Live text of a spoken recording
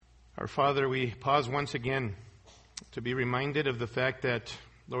Our Father, we pause once again to be reminded of the fact that,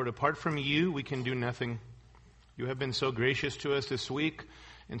 Lord, apart from you, we can do nothing. You have been so gracious to us this week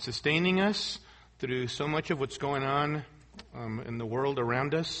in sustaining us through so much of what's going on in the world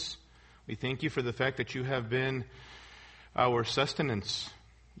around us. We thank you for the fact that you have been our sustenance.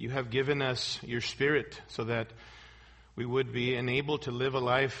 You have given us your Spirit so that we would be enabled to live a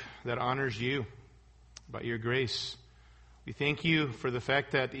life that honors you by your grace. We thank you for the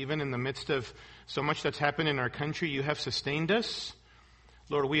fact that even in the midst of so much that's happened in our country, you have sustained us.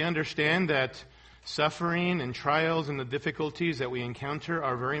 Lord, we understand that suffering and trials and the difficulties that we encounter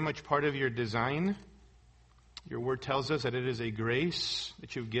are very much part of your design. Your word tells us that it is a grace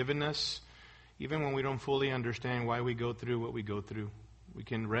that you've given us, even when we don't fully understand why we go through what we go through. We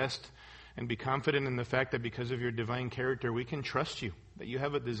can rest and be confident in the fact that because of your divine character, we can trust you, that you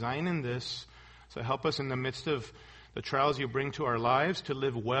have a design in this. So help us in the midst of the trials you bring to our lives to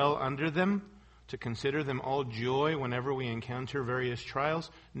live well under them, to consider them all joy whenever we encounter various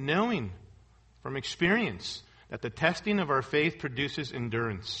trials, knowing from experience that the testing of our faith produces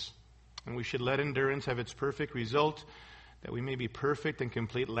endurance. And we should let endurance have its perfect result, that we may be perfect and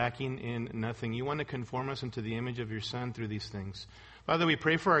complete, lacking in nothing. You want to conform us into the image of your Son through these things. Father, we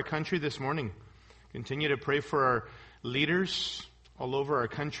pray for our country this morning. Continue to pray for our leaders all over our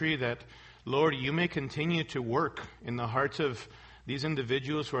country that, Lord, you may continue to work in the hearts of these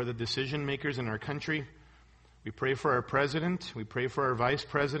individuals who are the decision makers in our country. We pray for our president. We pray for our vice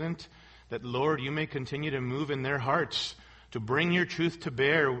president, that, Lord, you may continue to move in their hearts to bring your truth to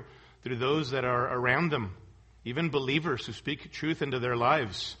bear through those that are around them, even believers who speak truth into their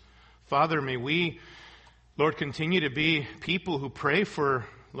lives. Father, may we, Lord, continue to be people who pray for,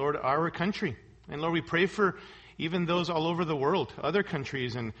 Lord, our country. And Lord, we pray for even those all over the world, other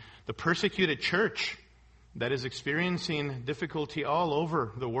countries, and the persecuted church that is experiencing difficulty all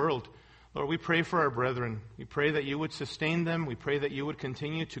over the world. Lord, we pray for our brethren. We pray that you would sustain them. We pray that you would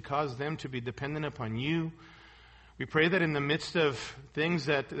continue to cause them to be dependent upon you. We pray that in the midst of things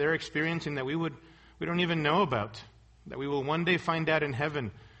that they're experiencing that we don't even know about, that we will one day find out in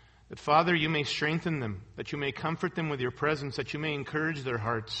heaven, that, Father, you may strengthen them, that you may comfort them with your presence, that you may encourage their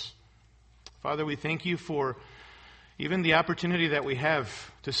hearts. Father, we thank you for even the opportunity that we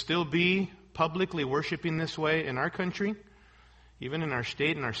have to still be publicly worshiping this way in our country, even in our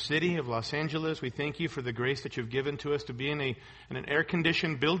state, in our city of Los Angeles. We thank you for the grace that you've given to us to be in an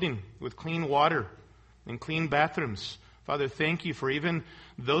air-conditioned building with clean water and clean bathrooms. Father, thank you for even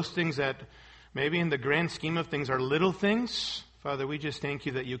those things that maybe in the grand scheme of things are little things. Father, we just thank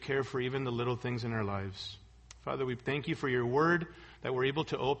you that you care for even the little things in our lives. Father, we thank you for your word that we're able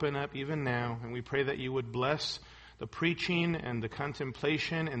to open up even now, and we pray that you would bless the preaching and the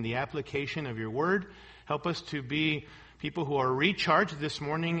contemplation and the application of your word. Help us to be people who are recharged this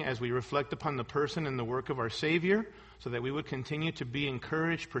morning as we reflect upon the person and the work of our Savior, so that we would continue to be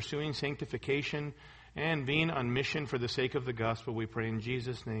encouraged, pursuing sanctification and being on mission for the sake of the gospel. We pray in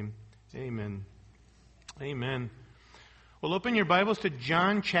Jesus' name. Amen. Amen. Well, open your Bibles to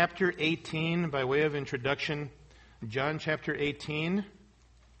John chapter 18 by way of introduction. John chapter 18.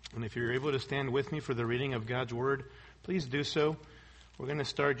 And if you're able to stand with me for the reading of God's Word, please do so. We're going to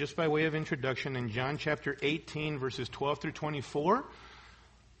start just by way of introduction in John chapter 18, verses 12 through 24.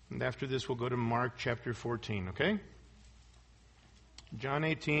 And after this, we'll go to Mark chapter 14, okay? John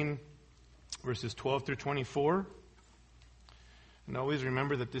 18, verses 12 through 24. And always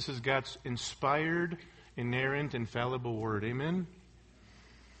remember that this is God's inspired, inerrant, infallible Word. Amen?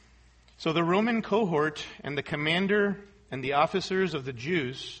 So the Roman cohort and the commander and the officers of the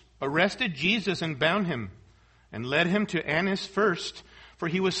Jews arrested Jesus and bound him and led him to Annas first, for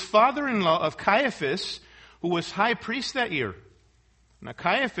he was father-in-law of Caiaphas, who was high priest that year. Now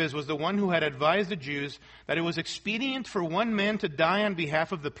Caiaphas was the one who had advised the Jews that it was expedient for one man to die on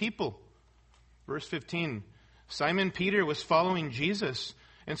behalf of the people. Verse 15, Simon Peter was following Jesus,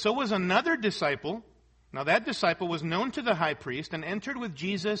 and so was another disciple. Now that disciple was known to the high priest and entered with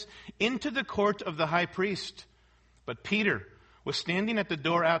Jesus into the court of the high priest. But Peter was standing at the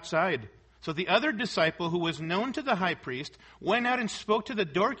door outside. So the other disciple, who was known to the high priest, went out and spoke to the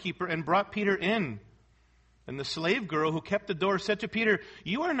doorkeeper and brought Peter in. And the slave girl who kept the door said to Peter,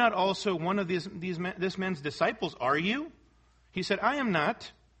 "You are not also one of this man's disciples, are you?" He said, "I am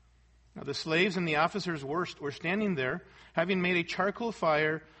not." Now the slaves and the officers were standing there, having made a charcoal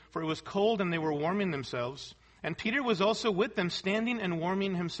fire, for it was cold and they were warming themselves. And Peter was also with them, standing and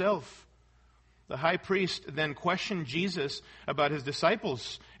warming himself. The high priest then questioned Jesus about his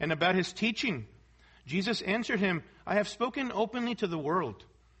disciples and about his teaching. Jesus answered him, "I have spoken openly to the world.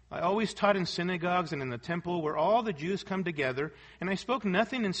 I always taught in synagogues and in the temple where all the Jews come together, and I spoke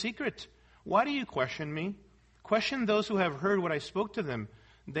nothing in secret. Why do you question me? Question those who have heard what I spoke to them.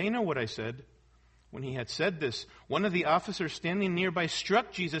 They know what I said." When he had said this, one of the officers standing nearby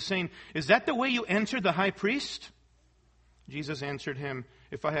struck Jesus, saying, "Is that the way you answered the high priest?" Jesus answered him,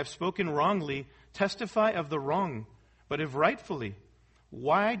 "If I have spoken wrongly, testify of the wrong. But if rightfully,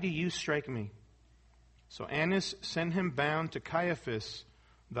 why do you strike me?" So Annas sent him bound to Caiaphas,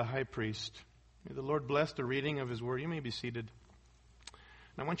 the high priest. May the Lord bless the reading of his word. You may be seated.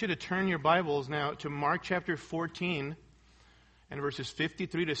 And I want you to turn your Bibles now to Mark chapter 14, and verses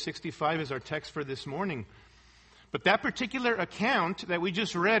 53 to 65 is our text for this morning. But that particular account that we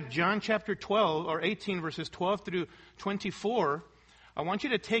just read, John chapter 12, or 18, verses 12 through 24, I want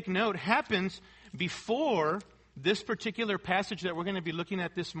you to take note, happens before this particular passage that we're going to be looking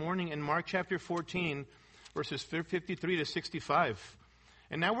at this morning in Mark chapter 14, verses 53 to 65.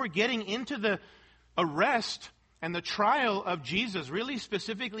 And now we're getting into the arrest and the trial of Jesus, really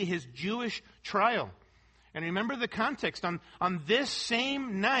specifically his Jewish trial. And remember the context. On this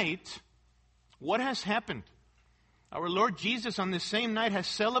same night, what has happened? Our Lord Jesus on this same night has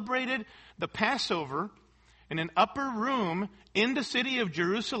celebrated the Passover in an upper room in the city of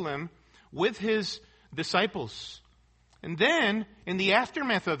Jerusalem with his disciples. And then, in the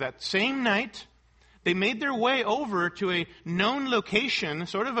aftermath of that same night, they made their way over to a known location,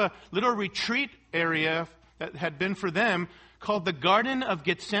 sort of a little retreat area that had been for them, called the Garden of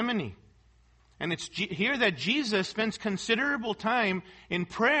Gethsemane. And it's here that Jesus spends considerable time in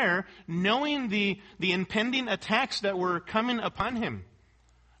prayer, knowing the impending attacks that were coming upon him.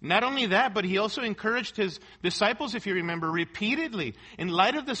 Not only that, but he also encouraged his disciples, if you remember, repeatedly, in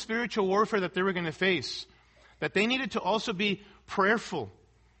light of the spiritual warfare that they were going to face, that they needed to also be prayerful,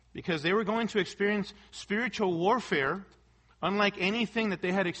 because they were going to experience spiritual warfare unlike anything that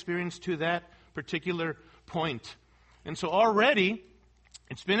they had experienced to that particular point. And so already,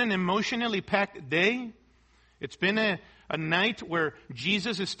 it's been an emotionally packed day. It's been a night where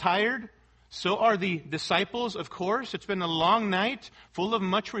Jesus is tired. So are the disciples, of course. It's been a long night full of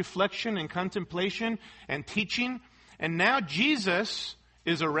much reflection and contemplation and teaching. And now Jesus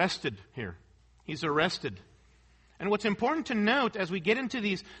is arrested here. He's arrested. And what's important to note as we get into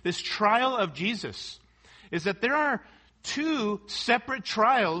this trial of Jesus is that there are two separate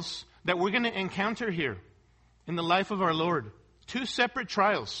trials that we're going to encounter here in the life of our Lord. Two separate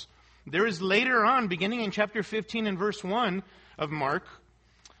trials. There is later on, beginning in chapter 15 and verse 1 of Mark,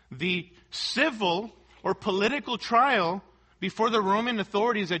 the civil or political trial before the Roman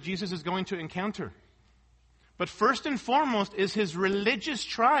authorities that Jesus is going to encounter. But first and foremost is his religious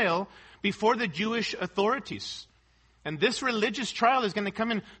trial before the Jewish authorities. And this religious trial is going to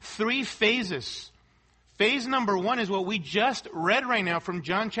come in three phases. Phase number one is what we just read right now from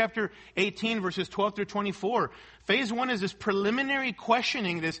John chapter 18, verses 12 through 24. Phase one is this preliminary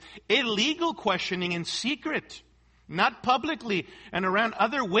questioning, this illegal questioning in secret, not publicly and around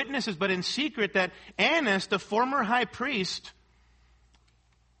other witnesses, but in secret, that Annas, the former high priest,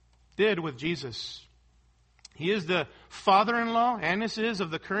 did with Jesus. He is the father-in-law, Annas is,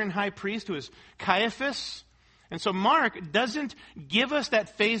 of the current high priest, who is Caiaphas. And so Mark doesn't give us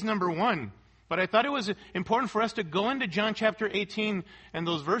that phase number one. But I thought it was important for us to go into John chapter 18 and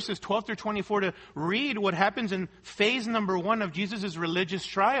those verses 12 through 24 to read what happens in phase number one of Jesus' religious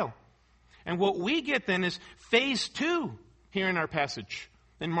trial. And what we get then is phase two here in our passage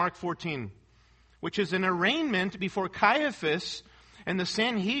in Mark 14, which is an arraignment before Caiaphas and the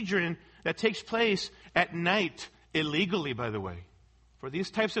Sanhedrin that takes place at night, illegally, by the way. For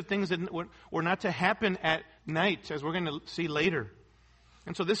these types of things that were not to happen at night, as we're going to see later.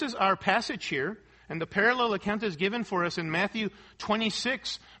 And so this is our passage here, and the parallel account is given for us in Matthew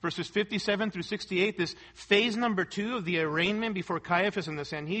 26, verses 57 through 68, this phase number two of the arraignment before Caiaphas and the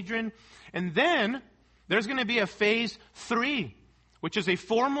Sanhedrin. And then there's going to be a phase three, which is a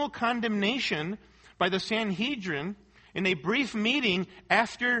formal condemnation by the Sanhedrin in a brief meeting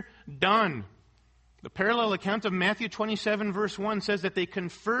after dawn. The parallel account of Matthew 27 verse 1 says that they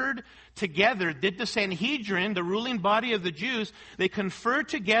conferred together, did the Sanhedrin, the ruling body of the Jews, they conferred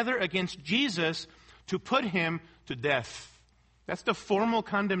together against Jesus to put him to death. That's the formal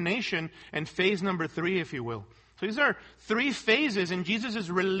condemnation and phase number three, if you will. So these are three phases in Jesus'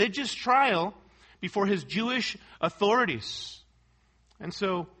 religious trial before his Jewish authorities. And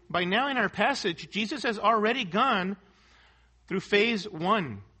so by now in our passage, Jesus has already gone through phase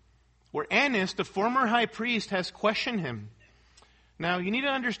one, where Annas, the former high priest, has questioned him. Now, you need to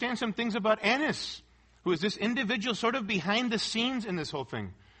understand some things about Annas, who is this individual sort of behind the scenes in this whole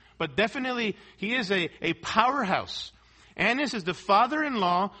thing. But definitely, he is a powerhouse. Annas is the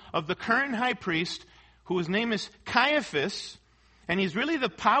father-in-law of the current high priest, whose name is Caiaphas, and he's really the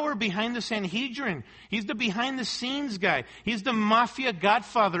power behind the Sanhedrin. He's the behind-the-scenes guy. He's the mafia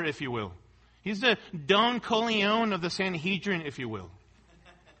godfather, if you will. He's the Don Corleone of the Sanhedrin, if you will.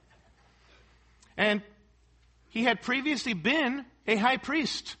 And he had previously been a high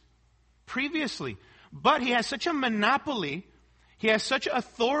priest. Previously. But he has such a monopoly, he has such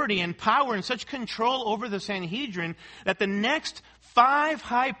authority and power and such control over the Sanhedrin that the next 5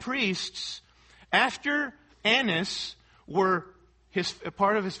 high priests after Annas were a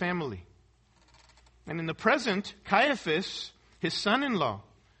part of his family. And in the present, Caiaphas, his son-in-law,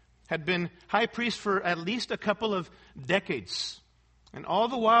 had been high priest for at least a couple of decades. And all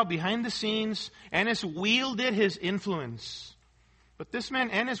the while, behind the scenes, Annas wielded his influence. But this man,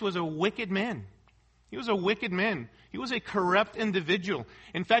 Annas, was a wicked man. He was a wicked man. He was a corrupt individual.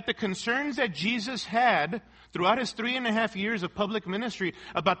 In fact, the concerns that Jesus had throughout his 3.5 years of public ministry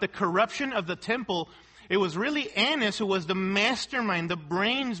about the corruption of the temple, it was really Annas who was the mastermind, the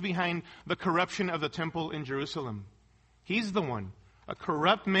brains behind the corruption of the temple in Jerusalem. He's the one. A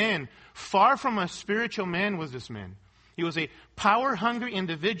corrupt man. Far from a spiritual man was this man. He was a power-hungry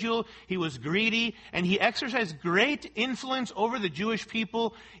individual. He was greedy. And he exercised great influence over the Jewish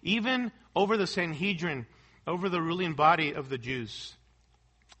people, even over the Sanhedrin, over the ruling body of the Jews.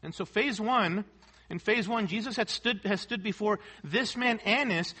 And so in phase one, Jesus has stood before this man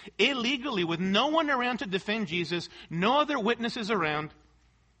Annas illegally, with no one around to defend Jesus, no other witnesses around.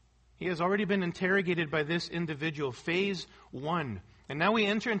 He has already been interrogated by this individual, phase 1. And now we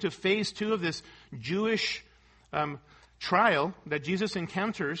enter into phase 2 of this Jewish trial that Jesus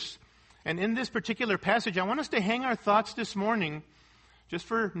encounters. And in this particular passage, I want us to hang our thoughts this morning, just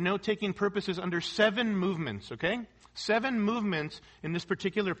for note-taking purposes, under 7 movements, okay? 7 movements in this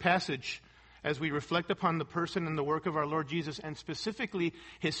particular passage as we reflect upon the person and the work of our Lord Jesus, and specifically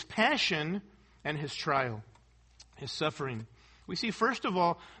His passion and His trial, His suffering. We see, first of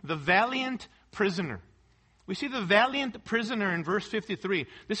all, the valiant prisoner. We see the valiant prisoner in verse 53.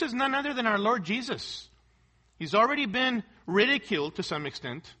 This is none other than our Lord Jesus. He's already been ridiculed to some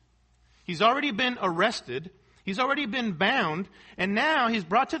extent. He's already been arrested. He's already been bound. And now he's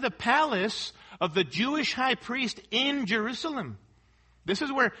brought to the palace of the Jewish high priest in Jerusalem. This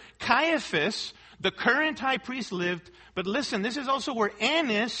is where Caiaphas, the current high priest, lived. But listen, this is also where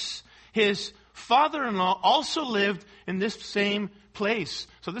Annas, his father-in-law, also lived in this same place.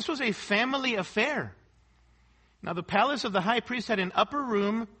 So this was a family affair. Now the palace of the high priest had an upper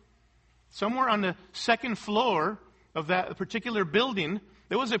room somewhere on the 2nd floor of that particular building.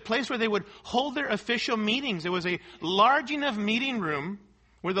 There was a place where they would hold their official meetings. There was a large enough meeting room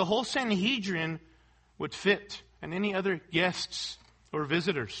where the whole Sanhedrin would fit, and any other guests or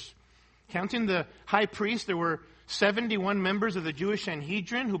visitors. Counting the high priest, there were 71 members of the Jewish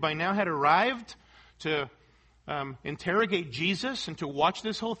Sanhedrin who by now had arrived to interrogate Jesus and to watch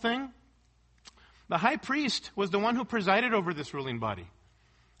this whole thing. The high priest was the one who presided over this ruling body.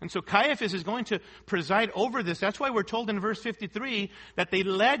 And so Caiaphas is going to preside over this. That's why we're told in verse 53 that they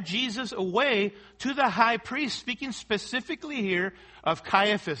led Jesus away to the high priest, speaking specifically here of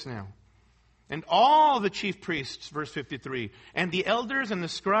Caiaphas now. And all the chief priests, verse 53, and the elders and the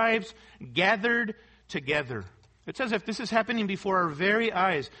scribes gathered together. It's as if this is happening before our very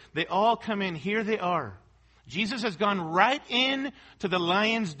eyes. They all come in. Here they are. Jesus has gone right in to the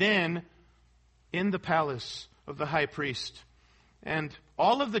lion's den in the palace of the high priest. And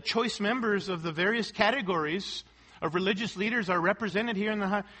all of the choice members of the various categories of religious leaders are represented here in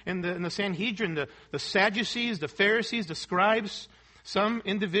the Sanhedrin. The Sadducees, the Pharisees, the scribes, some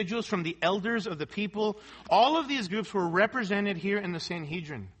individuals from the elders of the people. All of these groups were represented here in the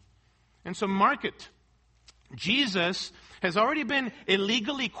Sanhedrin. And so mark it. Jesus has already been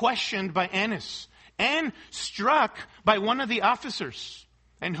illegally questioned by Annas and struck by one of the officers.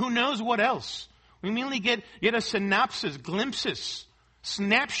 And who knows what else. We merely get a synopsis, glimpses,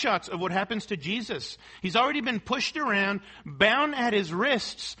 snapshots of what happens to Jesus. He's already been pushed around, bound at his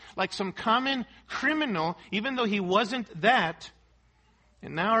wrists like some common criminal, even though he wasn't that.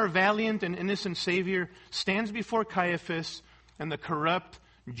 And now our valiant and innocent Savior stands before Caiaphas and the corrupt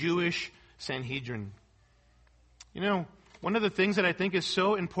Jewish Sanhedrin. You know, one of the things that I think is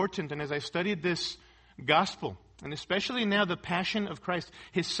so important, and as I studied this gospel, and especially now the passion of Christ,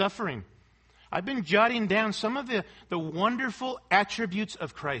 His suffering, I've been jotting down some of the wonderful attributes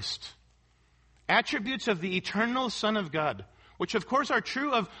of Christ. Attributes of the eternal Son of God, which of course are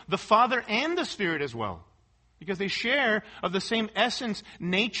true of the Father and the Spirit as well, because they share of the same essence,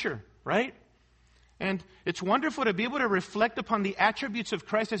 nature, right? And it's wonderful to be able to reflect upon the attributes of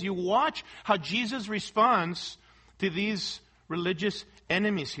Christ as you watch how Jesus responds to these religious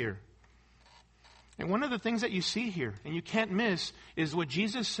enemies here. And one of the things that you see here, and you can't miss, is what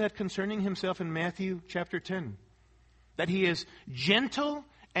Jesus said concerning himself in Matthew chapter 10. That he is gentle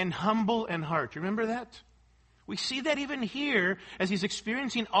and humble in heart. You remember that? We see that even here as he's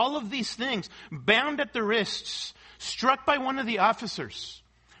experiencing all of these things, bound at the wrists, struck by one of the officers,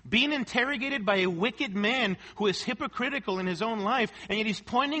 being interrogated by a wicked man who is hypocritical in his own life, and yet he's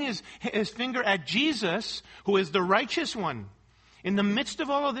pointing his finger at Jesus, who is the righteous one. In the midst of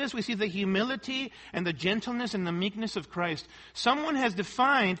all of this, we see the humility and the gentleness and the meekness of Christ. Someone has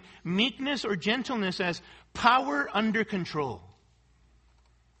defined meekness or gentleness as power under control.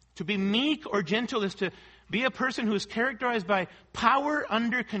 To be meek or gentle is to be a person who is characterized by power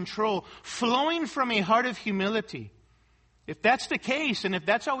under control, flowing from a heart of humility. If that's the case, and if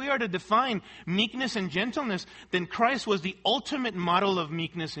that's how we are to define meekness and gentleness, then Christ was the ultimate model of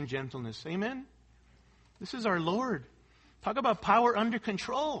meekness and gentleness. Amen? This is our Lord. Talk about power under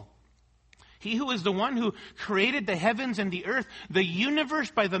control. He who is the one who created the heavens and the earth, the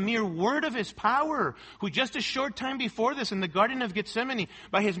universe by the mere word of his power, who just a short time before this in the Garden of Gethsemane,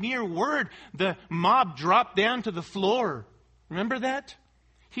 by his mere word, the mob dropped down to the floor. Remember that?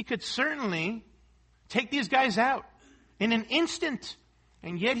 He could certainly take these guys out in an instant,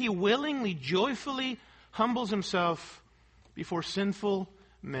 and yet he willingly, joyfully humbles himself before sinful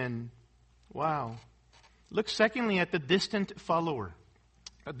men. Wow. Look secondly at the distant follower.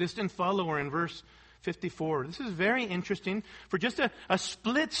 A distant follower in verse 54. This is very interesting. For just a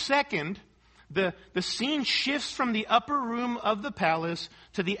split second, the scene shifts from the upper room of the palace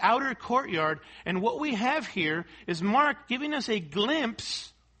to the outer courtyard. And what we have here is Mark giving us a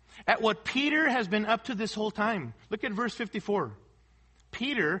glimpse at what Peter has been up to this whole time. Look at verse 54.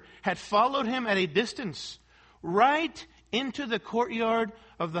 Peter had followed him at a distance, right into the courtyard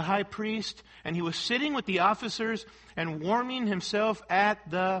of the high priest, and he was sitting with the officers and warming himself at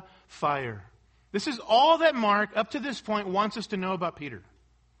the fire. This is all that Mark, up to this point, wants us to know about Peter.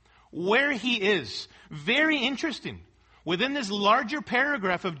 Where he is. Very interesting. Within this larger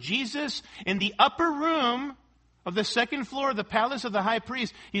paragraph of Jesus in the upper room of the second floor of the palace of the high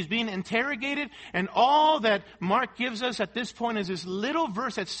priest, he's being interrogated, and all that Mark gives us at this point is this little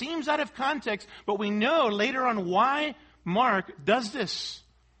verse that seems out of context, but we know later on why Mark does this.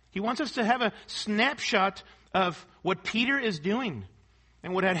 He wants us to have a snapshot of what Peter is doing.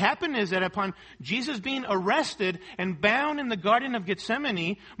 And what had happened is that upon Jesus being arrested and bound in the Garden of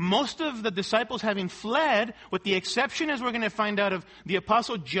Gethsemane, most of the disciples having fled, with the exception, as we're going to find out, of the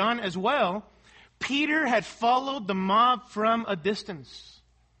Apostle John as well, Peter had followed the mob from a distance.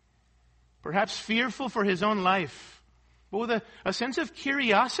 Perhaps fearful for his own life, but with a sense of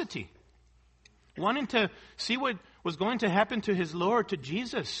curiosity, wanting to see what was going to happen to his Lord, to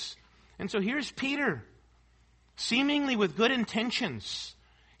Jesus. And so here's Peter, seemingly with good intentions.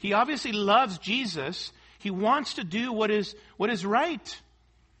 He obviously loves Jesus. He wants to do what is right.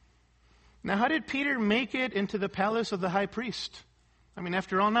 Now, how did Peter make it into the palace of the high priest? I mean,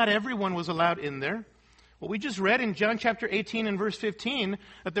 after all, not everyone was allowed in there. Well, we just read in John chapter 18 and verse 15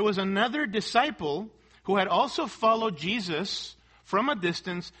 that there was another disciple who had also followed Jesus from a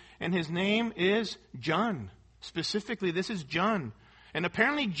distance, and his name is John. Specifically, this is John. And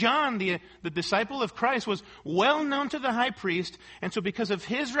apparently John, the disciple of Christ, was well known to the high priest. And so because of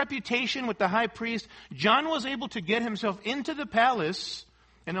his reputation with the high priest, John was able to get himself into the palace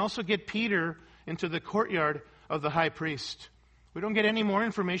and also get Peter into the courtyard of the high priest. We don't get any more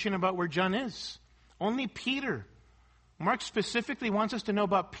information about where John is. Only Peter. Mark specifically wants us to know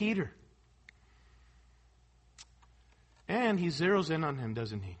about Peter. And he zeroes in on him,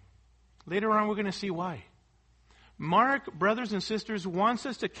 doesn't he? Later on, we're going to see why. Mark, brothers and sisters, wants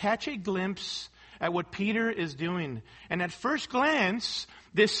us to catch a glimpse at what Peter is doing. And at first glance,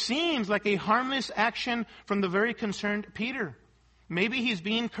 this seems like a harmless action from the very concerned Peter. Maybe he's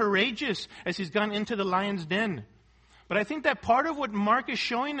being courageous as he's gone into the lion's den. But I think that part of what Mark is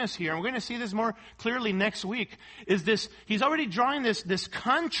showing us here, and we're going to see this more clearly next week, is this: he's already drawing this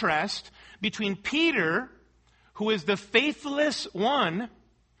contrast between Peter, who is the faithless one,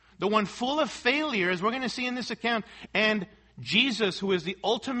 the one full of failure, as we're going to see in this account, and Jesus, who is the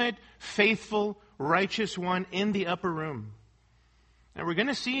ultimate faithful, righteous one in the upper room. And we're going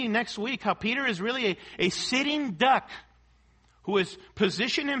to see next week how Peter is really a sitting duck who has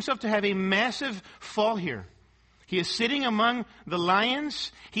positioned himself to have a massive fall here. He is sitting among the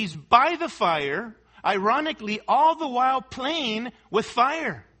lions. He's by the fire, ironically, all the while playing with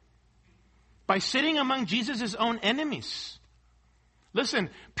fire by sitting among Jesus' own enemies. Listen,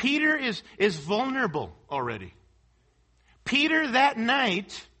 Peter is vulnerable already. Peter that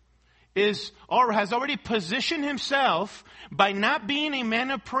night has already positioned himself by not being a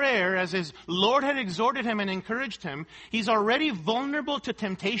man of prayer, as his Lord had exhorted him and encouraged him. He's already vulnerable to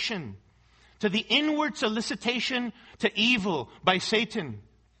temptation, to the inward solicitation to evil by Satan.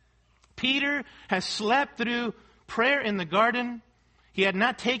 Peter has slept through prayer in the garden. He had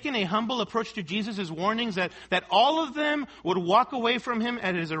not taken a humble approach to Jesus' warnings that all of them would walk away from him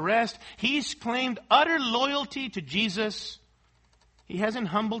at his arrest. He's claimed utter loyalty to Jesus. He hasn't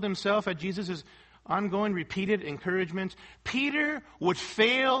humbled himself at Jesus' ongoing repeated encouragement. Peter would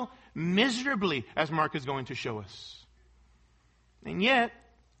fail miserably, as Mark is going to show us. And yet,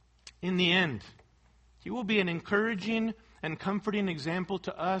 in the end, he will be an encouraging and comforting example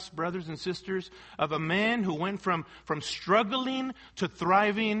to us, brothers and sisters, of a man who went from struggling to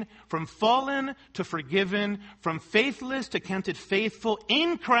thriving, from fallen to forgiven, from faithless to counted faithful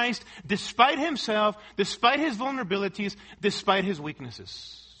in Christ, despite himself, despite his vulnerabilities, despite his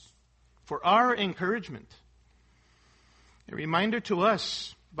weaknesses. For our encouragement, a reminder to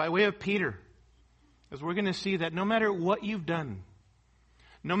us, by way of Peter, as we're going to see that no matter what you've done,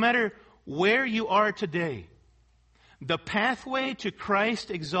 no matter where you are today, the pathway to Christ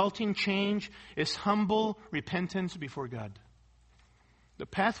exalting change is humble repentance before God. The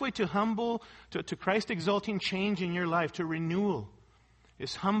pathway to Christ exalting change in your life, to renewal,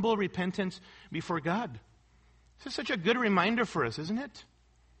 is humble repentance before God. This is such a good reminder for us, isn't it?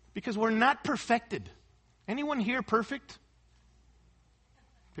 Because we're not perfected. Anyone here perfect?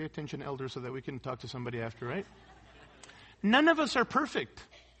 Pay attention, elders, so that we can talk to somebody after, right? None of us are perfect.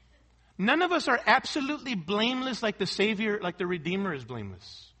 None of us are absolutely blameless like the Savior, like the Redeemer is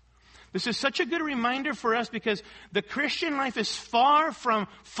blameless. This is such a good reminder for us because the Christian life is far from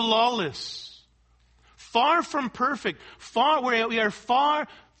flawless, far from perfect, we are far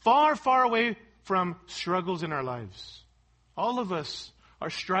away from struggles in our lives. All of us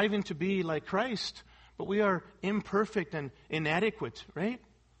are striving to be like Christ, but we are imperfect and inadequate, right?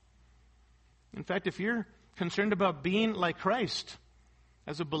 In fact, if you're concerned about being like Christ,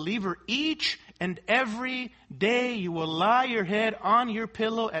 as a believer, each and every day you will lie your head on your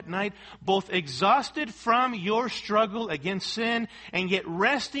pillow at night, both exhausted from your struggle against sin and yet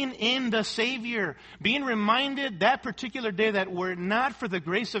resting in the Savior. Being reminded that particular day that were it not for the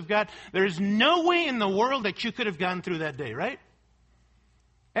grace of God, there is no way in the world that you could have gone through that day, right?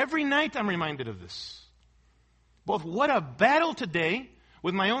 Every night I'm reminded of this. Both what a battle today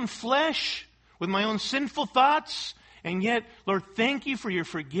with my own flesh, with my own sinful thoughts. And yet, Lord, thank you for your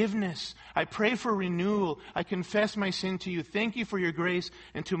forgiveness. I pray for renewal. I confess my sin to you. Thank you for your grace.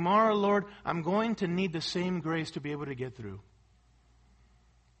 And tomorrow, Lord, I'm going to need the same grace to be able to get through.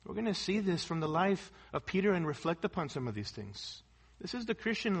 We're going to see this from the life of Peter and reflect upon some of these things. This is the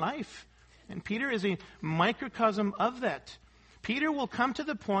Christian life. And Peter is a microcosm of that. Peter will come to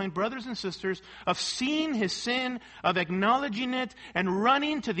the point, brothers and sisters, of seeing his sin, of acknowledging it, and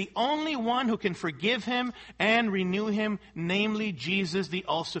running to the only one who can forgive him and renew him, namely Jesus, the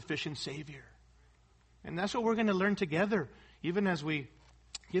all-sufficient Savior. And that's what we're going to learn together, even as we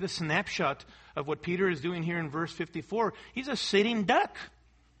get a snapshot of what Peter is doing here in verse 54. He's a sitting duck.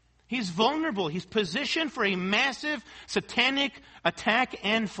 He's vulnerable. He's positioned for a massive satanic attack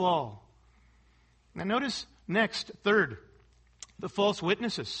and fall. Now notice next, third, the false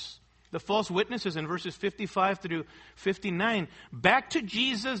witnesses. The false witnesses in verses 55 through 59. Back to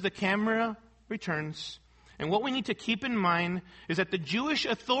Jesus, the camera returns. And what we need to keep in mind is that the Jewish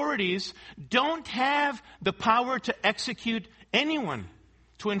authorities don't have the power to execute anyone,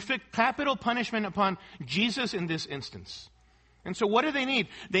 to inflict capital punishment upon Jesus in this instance. And so what do they need?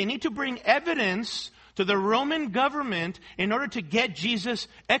 They need to bring evidence to the Roman government in order to get Jesus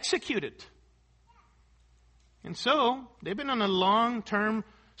executed. And so, they've been on a long-term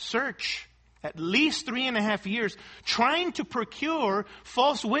search, at least 3.5 years, trying to procure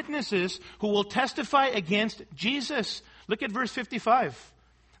false witnesses who will testify against Jesus. Look at verse 55.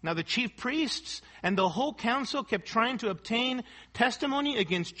 Now the chief priests and the whole council kept trying to obtain testimony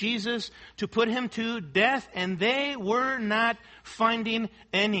against Jesus to put him to death, and they were not finding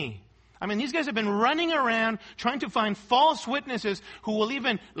any. I mean, these guys have been running around trying to find false witnesses who will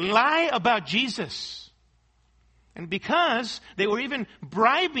even lie about Jesus. And because they were even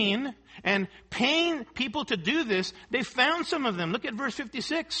bribing and paying people to do this, they found some of them. Look at verse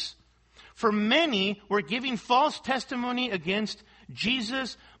 56. For many were giving false testimony against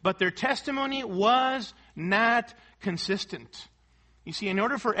Jesus, but their testimony was not consistent. You see, in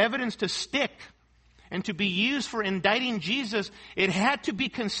order for evidence to stick and to be used for indicting Jesus, it had to be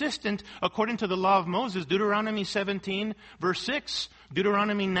consistent according to the law of Moses. Deuteronomy 17, verse 6.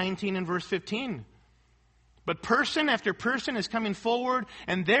 Deuteronomy 19 and verse 15. But person after person is coming forward,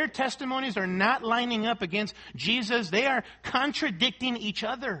 and their testimonies are not lining up against Jesus. They are contradicting each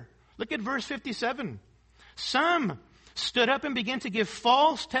other. Look at verse 57. Some stood up and began to give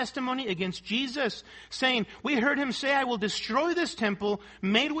false testimony against Jesus, saying, "We heard him say, I will destroy this temple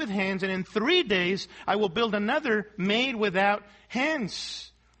made with hands, and in 3 days I will build another made without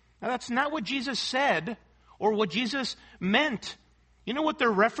hands." Now that's not what Jesus said or what Jesus meant. You know what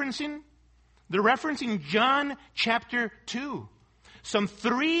they're referencing? They're referencing John chapter 2. Some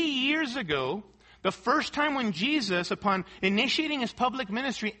 3 years ago, the first time when Jesus, upon initiating his public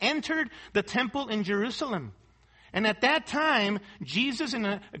ministry, entered the temple in Jerusalem. And at that time, Jesus, in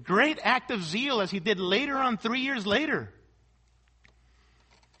a great act of zeal, as he did later on 3 years later,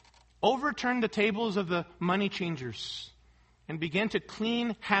 overturned the tables of the money changers and began to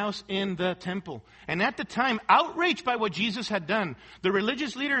clean house in the temple. And at the time, outraged by what Jesus had done, the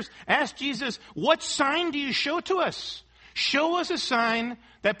religious leaders asked Jesus, "What sign do you show to us? Show us a sign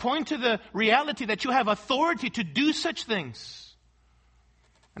that point to the reality that you have authority to do such things."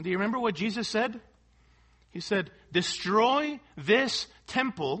 And do you remember what Jesus said? He said, "Destroy this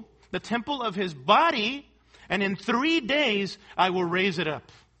temple, the temple of his body, and in 3 days I will raise it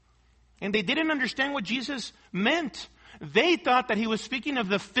up." And they didn't understand what Jesus meant. They thought that he was speaking of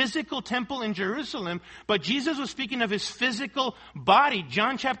the physical temple in Jerusalem, but Jesus was speaking of his physical body.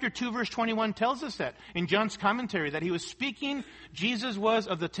 John chapter 2 verse 21 tells us that in John's commentary, that he was speaking, Jesus was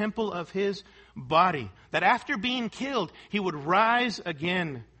of the temple of his body. That after being killed, he would rise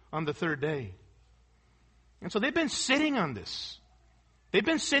again on the 3rd day. And so they've been sitting on this. They've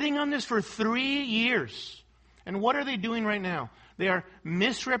been sitting on this for 3 years. And what are they doing right now? They are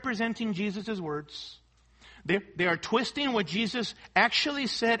misrepresenting Jesus' words. They are twisting what Jesus actually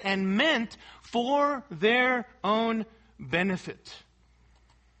said and meant for their own benefit.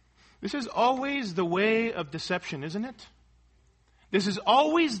 This is always the way of deception, isn't it? This is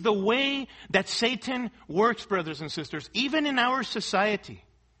always the way that Satan works, brothers and sisters, even in our society.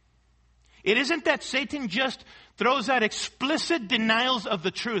 It isn't that Satan just throws out explicit denials of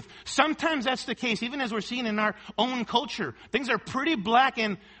the truth. Sometimes that's the case, even as we're seeing in our own culture. Things are pretty black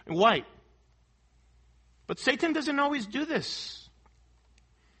and white. But Satan doesn't always do this.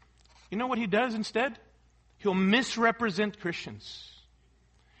 You know what he does instead? He'll misrepresent Christians.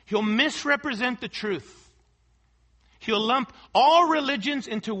 He'll misrepresent the truth. He'll lump all religions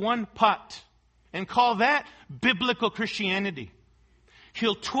into one pot and call that biblical Christianity.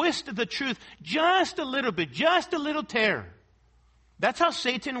 He'll twist the truth just a little bit, just a little tear. That's how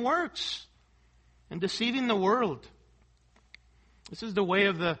Satan works in deceiving the world. This is the way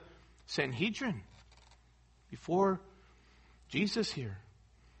of the Sanhedrin before Jesus here.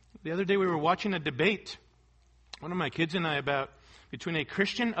 The other day we were watching a debate, one of my kids and I, between a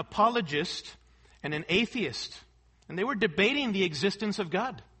Christian apologist and an atheist. And they were debating the existence of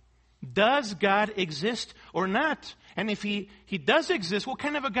God. Does God exist or not? And if he does exist, what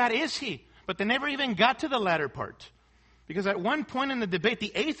kind of a God is he? But they never even got to the latter part. Because at one point in the debate,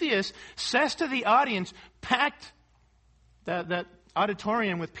 the atheist says to the audience, packed that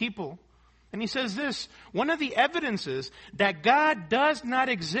auditorium with people, and he says this: one of the evidences that God does not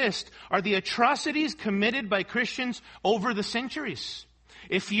exist are the atrocities committed by Christians over the centuries.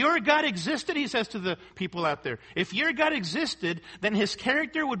 If your God existed, he says to the people out there, if your God existed, then his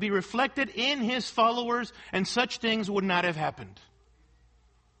character would be reflected in his followers, and such things would not have happened.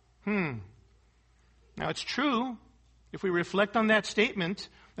 Now it's true, if we reflect on that statement,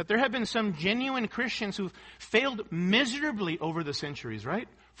 that there have been some genuine Christians who've failed miserably over the centuries, right?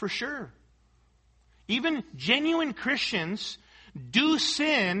 For sure. Even genuine Christians do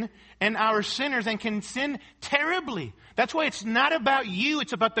sin and are sinners and can sin terribly. That's why it's not about you,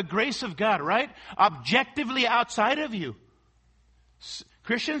 it's about the grace of God, right? Objectively outside of you.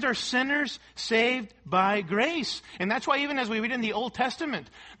 Christians are sinners saved by grace. And that's why even as we read in the Old Testament,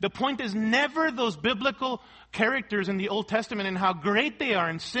 the point is never those biblical characters in the Old Testament and how great they are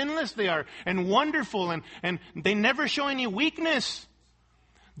and sinless they are and wonderful and they never show any weakness.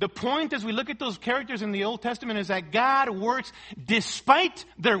 The point as we look at those characters in the Old Testament is that God works despite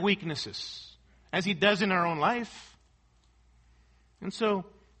their weaknesses, as he does in our own life. And so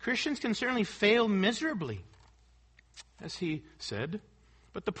Christians can certainly fail miserably, as he said.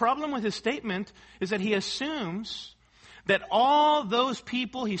 But the problem with his statement is that he assumes that all those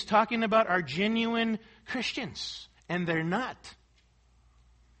people he's talking about are genuine Christians, and they're not.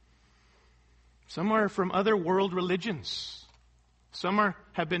 Some are from other world religions. Some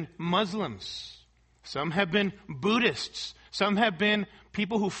have been Muslims. Some have been Buddhists. Some have been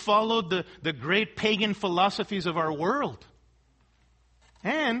people who followed the great pagan philosophies of our world.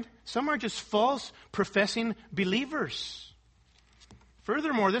 And some are just false professing believers.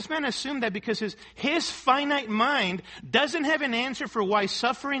 Furthermore, this man assumed that because his finite mind doesn't have an answer for why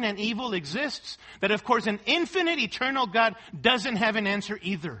suffering and evil exists, that of course an infinite, eternal God doesn't have an answer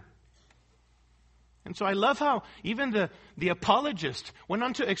either. And so I love how even the apologist went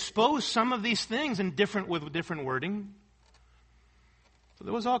on to expose some of these things with different wording. So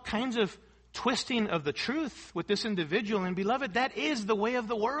there was all kinds of twisting of the truth with this individual. And beloved, that is the way of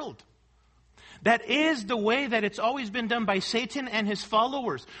the world. That is the way that it's always been done by Satan and his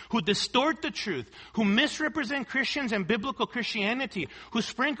followers, who distort the truth, who misrepresent Christians and biblical Christianity, who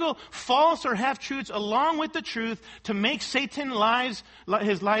sprinkle false or half-truths along with the truth to make Satan's lies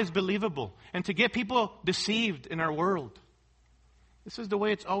believable and to get people deceived in our world. This is the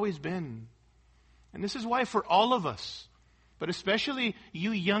way it's always been. And this is why for all of us, but especially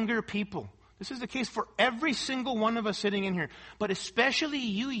you younger people, this is the case for every single one of us sitting in here. But especially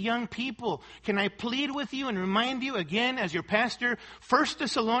you young people, can I plead with you and remind you again as your pastor, 1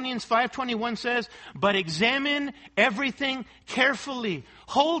 Thessalonians 5:21 says, but examine everything carefully.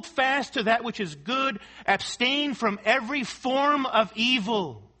 Hold fast to that which is good. Abstain from every form of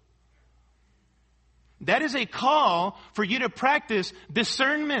evil. That is a call for you to practice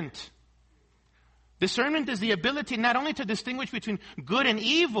discernment. Discernment is the ability not only to distinguish between good and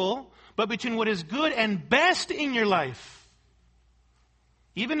evil, but between what is good and best in your life.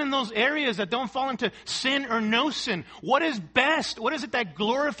 Even in those areas that don't fall into sin or no sin. What is best? What is it that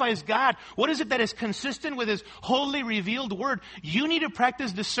glorifies God? What is it that is consistent with His holy revealed word? You need to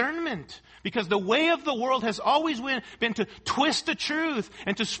practice discernment. Because the way of the world has always been to twist the truth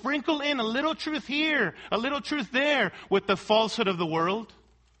and to sprinkle in a little truth here, a little truth there with the falsehood of the world.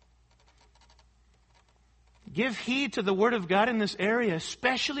 Give heed to the Word of God in this area,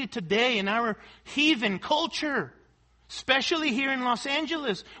 especially today in our heathen culture. Especially here in Los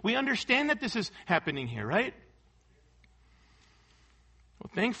Angeles. We understand that this is happening here, right?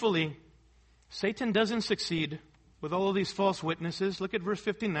 Well, thankfully, Satan doesn't succeed with all of these false witnesses. Look at verse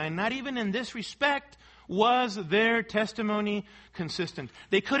 59. Not even in this respect was their testimony consistent.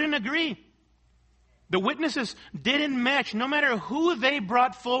 They couldn't agree. The witnesses didn't match, no matter who they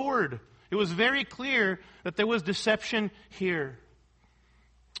brought forward. It was very clear that there was deception here.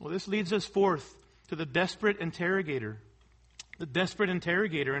 Well, this leads us forth to the desperate interrogator. The desperate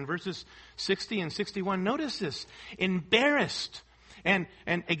interrogator in verses 60 and 61. Notice this. Embarrassed and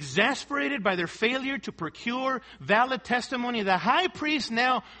exasperated by their failure to procure valid testimony, the high priest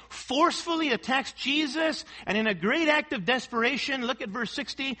now forcefully attacks Jesus. And in a great act of desperation, look at verse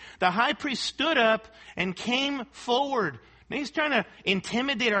 60. The high priest stood up and came forward. Now he's trying to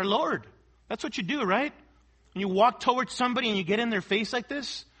intimidate our Lord. That's what you do, right? When you walk towards somebody and you get in their face like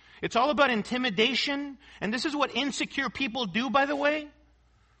this. It's all about intimidation. And this is what insecure people do, by the way.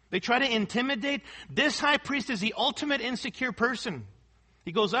 They try to intimidate. This high priest is the ultimate insecure person.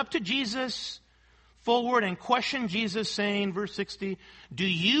 He goes up to Jesus forward and questions Jesus, saying, verse 60, do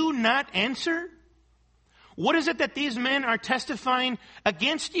you not answer? What is it that these men are testifying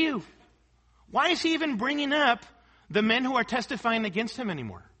against you? Why is he even bringing up the men who are testifying against him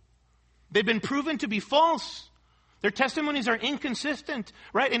anymore? They've been proven to be false. Their testimonies are inconsistent,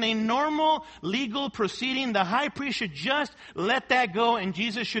 right? In a normal legal proceeding, the high priest should just let that go and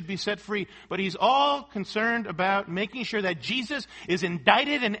Jesus should be set free. But he's all concerned about making sure that Jesus is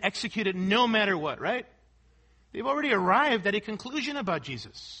indicted and executed no matter what, right? They've already arrived at a conclusion about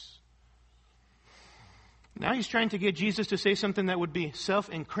Jesus. Now he's trying to get Jesus to say something that would be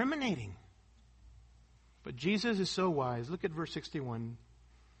self-incriminating. But Jesus is so wise. Look at verse 61.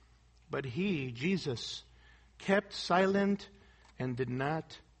 But he, Jesus, kept silent and did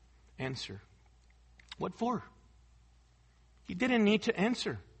not answer. What for? He didn't need to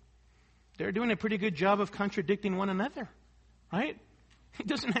answer. They're doing a pretty good job of contradicting one another, right? He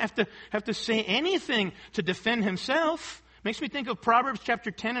doesn't have to say anything to defend himself. Makes me think of Proverbs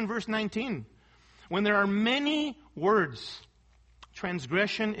chapter 10 and verse 19. When there are many words,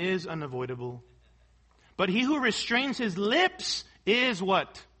 transgression is unavoidable. But he who restrains his lips is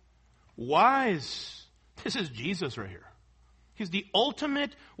what? Wise. This is Jesus right here. He's the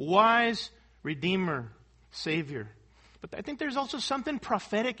ultimate wise Redeemer, Savior. But I think there's also something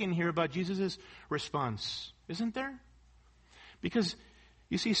prophetic in here about Jesus' response. Isn't there? Because,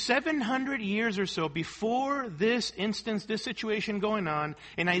 you see, 700 years or so before this instance, this situation going on,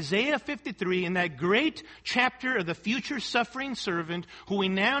 in Isaiah 53, in that great chapter of the future suffering servant, who we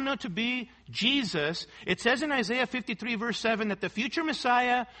now know to be Jesus, it says in Isaiah 53 verse 7 that the future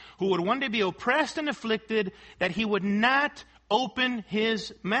Messiah, who would one day be oppressed and afflicted, that he would not open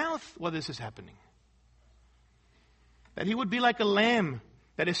his mouth while this is happening. That he would be like a lamb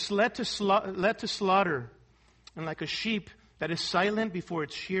that is led to slaughter, and like a sheep that is silent before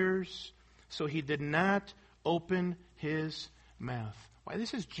its shearers, so he did not open his mouth. Why,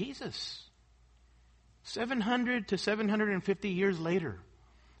 this is Jesus. 700 to 750 years later.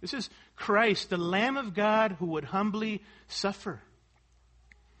 This is Christ, the Lamb of God, who would humbly suffer.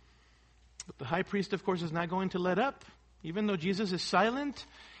 But the high priest, of course, is not going to let up. Even though Jesus is silent,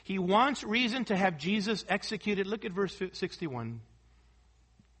 he wants reason to have Jesus executed. Look at verse 61.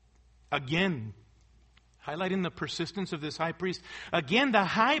 Again, highlighting the persistence of this high priest. Again, the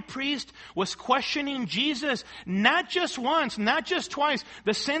high priest was questioning Jesus, not just once, not just twice.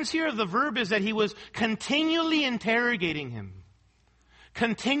 The sense here of the verb is that he was continually interrogating him,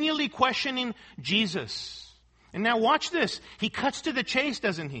 continually questioning Jesus. And now watch this. He cuts to the chase,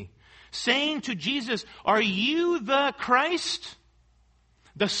 doesn't he? Saying to Jesus, "Are you the Christ,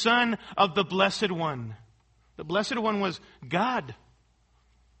 the Son of the Blessed One?" The Blessed One was God.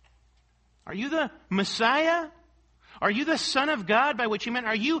 Are you the Messiah? Are you the Son of God, by which he meant,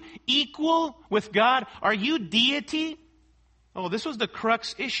 are you equal with God? Are you deity? Oh, this was the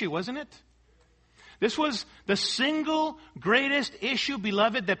crux issue, wasn't it? This was the single greatest issue,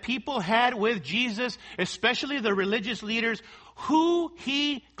 beloved, that people had with Jesus, especially the religious leaders, who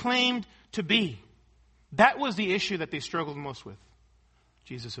he claimed to be. That was the issue that they struggled most with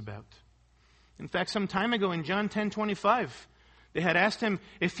Jesus about. In fact, some time ago in John 10:25, they had asked him,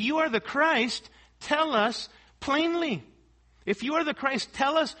 "If you are the Christ, tell us plainly. If you are the Christ,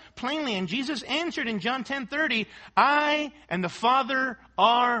 tell us plainly." And Jesus answered in John 10:30, "I and the Father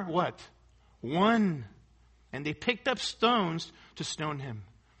are" what? "One." And they picked up stones to stone him.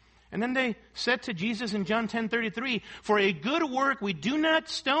 And then they said to Jesus in John 10:33, "For a good work we do not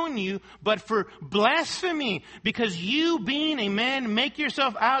stone you, but for blasphemy, because you, being a man, make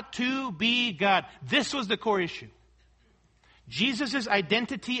yourself out to be God." This was the core issue. Jesus'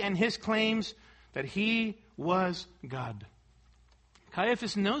 identity and his claims that he was God.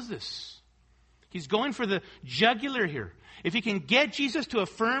 Caiaphas knows this. He's going for the jugular here. If he can get Jesus to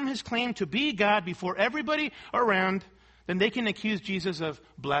affirm his claim to be God before everybody around, then they can accuse Jesus of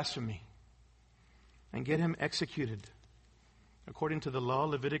blasphemy and get him executed. According to the law,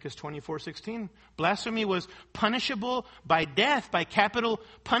 Leviticus 24:16, blasphemy was punishable by death, by capital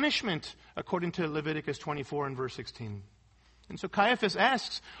punishment, according to Leviticus 24 and verse 16. And so Caiaphas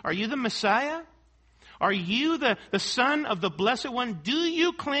asks, "Are you the Messiah? Are you the Son of the Blessed One? Do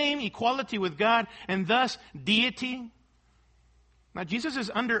you claim equality with God and thus deity?" Now Jesus is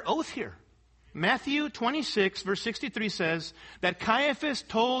under oath here. Matthew 26 verse 63 says that Caiaphas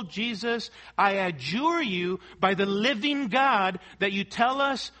told Jesus, "I adjure you by the living God that you tell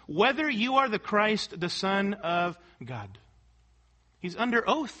us whether you are the Christ, the Son of God." He's under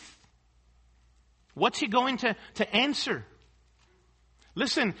oath. What's he going to answer?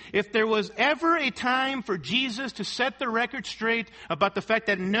 Listen, if there was ever a time for Jesus to set the record straight about the fact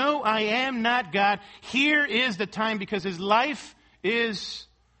that no, I am not God, here is the time, because his life is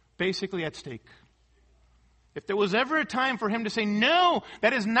basically at stake. If there was ever a time for him to say, "No,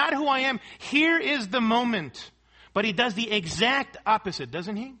 that is not who I am," here is the moment. But he does the exact opposite,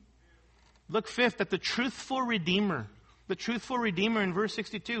 doesn't he? Look fifth at the truthful Redeemer. The truthful Redeemer in verse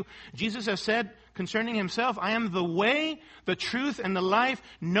 62. Jesus has said concerning himself, "I am the way, the truth, and the life.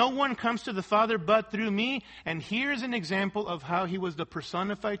 No one comes to the Father but through me." And here's an example of how he was the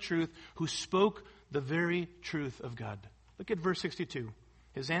personified truth who spoke the very truth of God. Look at verse 62.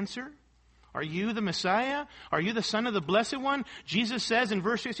 His answer, "Are you the Messiah? Are you the Son of the Blessed One?" Jesus says in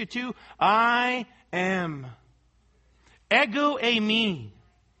verse 62, "I am. Ego eimi.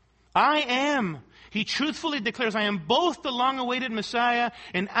 I am." He truthfully declares, "I am both the long-awaited Messiah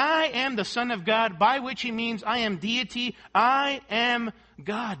and I am the Son of God," by which he means I am deity, I am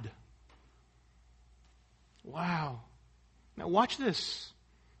God. Wow. Now watch this.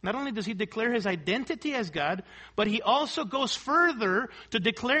 Not only does he declare his identity as God, but he also goes further to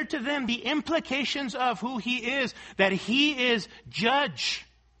declare to them the implications of who he is, that he is judge.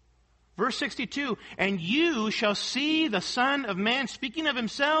 Verse 62, "And you shall see the Son of Man," speaking of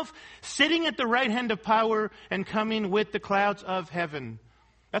himself, "sitting at the right hand of power and coming with the clouds of heaven."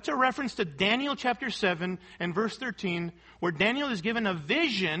 That's a reference to Daniel chapter 7 and verse 13, where Daniel is given a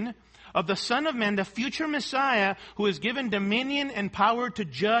vision of the Son of Man, the future Messiah, who is given dominion and power to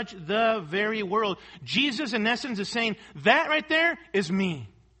judge the very world. Jesus, in essence, is saying, that right there is me.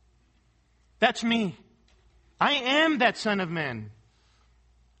 That's me. I am that Son of Man,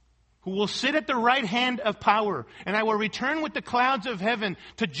 who will sit at the right hand of power, and I will return with the clouds of heaven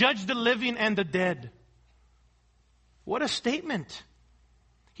to judge the living and the dead. What a statement.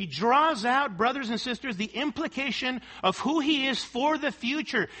 He draws out, brothers and sisters, the implication of who He is for the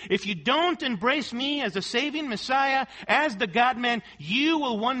future. If you don't embrace me as the saving Messiah, as the God-man, you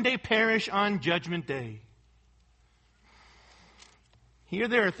will one day perish on Judgment Day. Here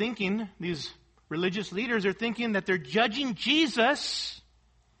they are thinking, these religious leaders are thinking that they're judging Jesus,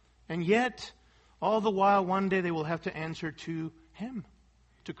 and yet, all the while, one day they will have to answer to Him,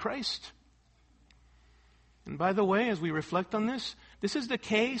 to Christ. And by the way, as we reflect on this is the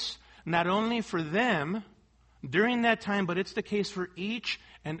case not only for them during that time, but it's the case for each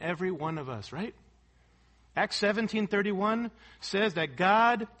and every one of us, right? Acts 17:31 says that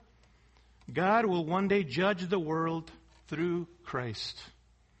God will one day judge the world through Christ,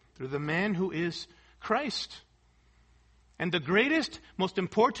 through the man who is Christ. And the greatest, most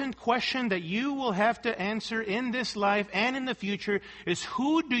important question that you will have to answer in this life and in the future is,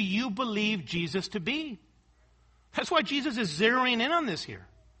 who do you believe Jesus to be? That's why Jesus is zeroing in on this here.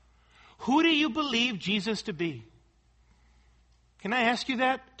 Who do you believe Jesus to be? Can I ask you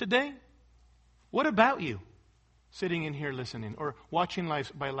that today? What about you, sitting in here listening or watching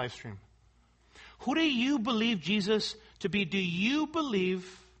by live stream? Who do you believe Jesus to be? Do you believe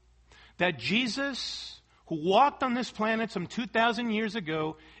that Jesus, who walked on this planet some 2,000 years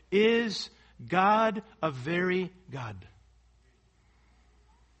ago, is God, a very God?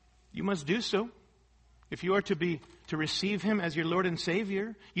 You must do so. If you are to receive Him as your Lord and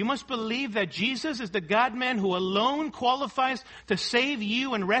Savior, you must believe that Jesus is the God-man who alone qualifies to save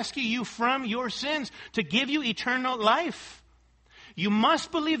you and rescue you from your sins, to give you eternal life. You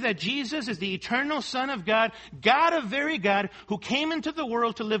must believe that Jesus is the eternal Son of God, God of very God, who came into the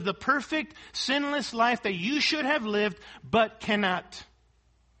world to live the perfect, sinless life that you should have lived, but cannot.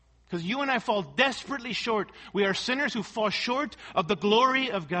 Because you and I fall desperately short. We are sinners who fall short of the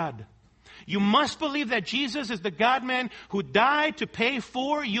glory of God. You must believe that Jesus is the God-man who died to pay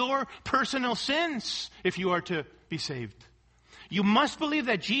for your personal sins if you are to be saved. You must believe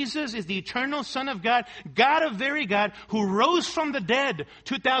that Jesus is the eternal Son of God, God of very God, who rose from the dead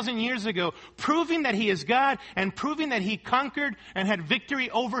 2,000 years ago, proving that He is God and proving that He conquered and had victory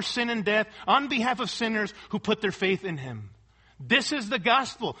over sin and death on behalf of sinners who put their faith in Him. This is the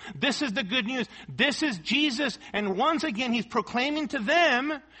gospel. This is the good news. This is Jesus. And once again, He's proclaiming to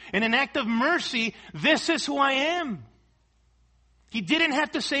them in an act of mercy, this is who I am. He didn't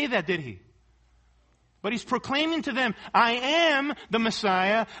have to say that, did He? But He's proclaiming to them, I am the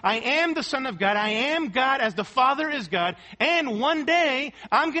Messiah. I am the Son of God. I am God as the Father is God. And one day,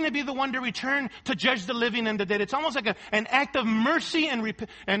 I'm going to be the one to return to judge the living and the dead. It's almost like an act of mercy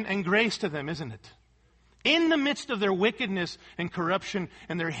and grace to them, isn't it? In the midst of their wickedness and corruption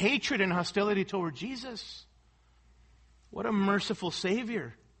and their hatred and hostility toward Jesus. What a merciful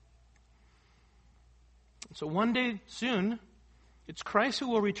Savior. So one day soon, it's Christ who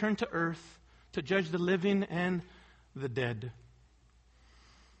will return to earth to judge the living and the dead.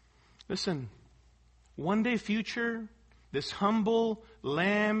 Listen, one day future, this humble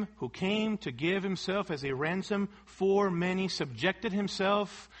Lamb who came to give Himself as a ransom for many, subjected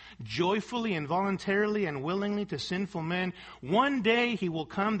Himself joyfully and voluntarily and willingly to sinful men. One day He will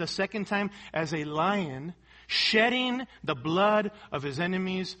come the second time as a lion, shedding the blood of His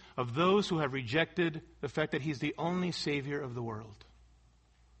enemies, of those who have rejected the fact that He's the only Savior of the world.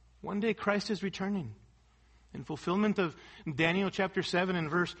 One day Christ is returning in fulfillment of Daniel chapter 7 and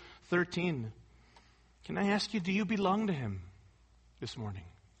verse 13. Can I ask you, do you belong to Him this morning?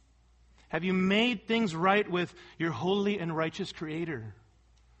 Have you made things right with your holy and righteous Creator?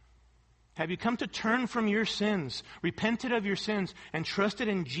 Have you come to turn from your sins, repented of your sins, and trusted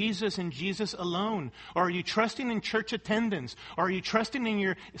in Jesus and Jesus alone? Or are you trusting in church attendance? Or are you trusting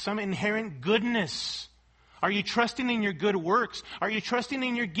in some inherent goodness? Are you trusting in your good works? Are you trusting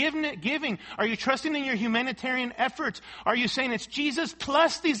in your giving? Are you trusting in your humanitarian efforts? Are you saying it's Jesus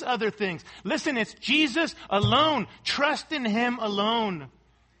plus these other things? Listen, it's Jesus alone. Trust in Him alone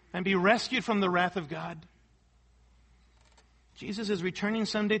and be rescued from the wrath of God. Jesus is returning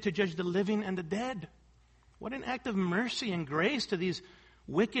someday to judge the living and the dead. What an act of mercy and grace to these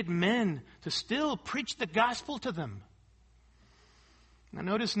wicked men to still preach the gospel to them. Now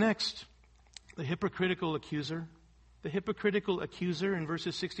notice next, the hypocritical accuser. The hypocritical accuser in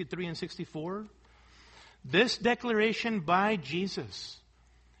verses 63 and 64. This declaration by Jesus,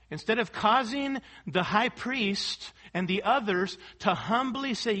 instead of causing the high priest and the others to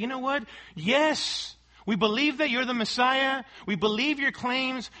humbly say, you know what? Yes, we believe that you're the Messiah. We believe your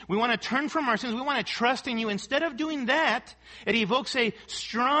claims. We want to turn from our sins. We want to trust in you. Instead of doing that, it evokes a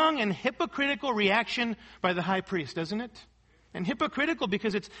strong and hypocritical reaction by the high priest, doesn't it? And hypocritical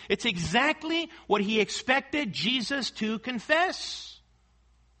because it's exactly what he expected Jesus to confess.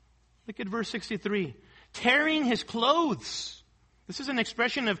 Look at verse 63. Tearing his clothes. This is an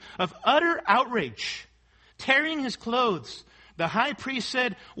expression of utter outrage. Tearing his clothes. The high priest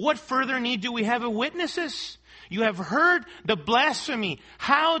said, "What further need do we have of witnesses? You have heard the blasphemy.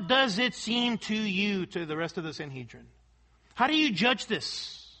 How does it seem to you?" To the rest of the Sanhedrin. How do you judge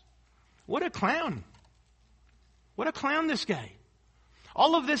this? What a clown. What a clown, this guy.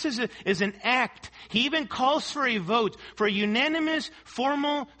 All of this is an act. He even calls for a vote, for a unanimous,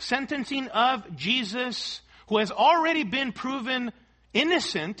 formal sentencing of Jesus, who has already been proven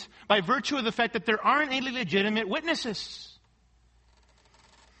innocent by virtue of the fact that there aren't any legitimate witnesses.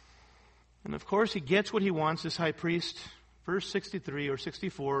 And of course, he gets what he wants, this high priest. Verse 63 or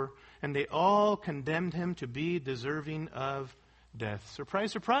 64, and they all condemned him to be deserving of death.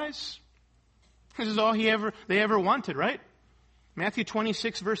 Surprise, surprise. This is all they ever wanted, right? Matthew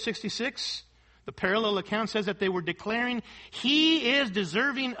 26, verse 66, the parallel account says that they were declaring, he is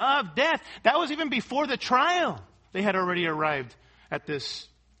deserving of death. That was even before the trial. They had already arrived at this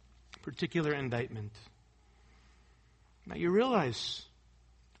particular indictment. Now you realize,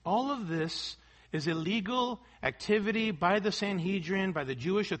 all of this is illegal activity by the Sanhedrin, by the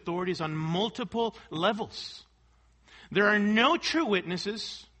Jewish authorities on multiple levels. There are no true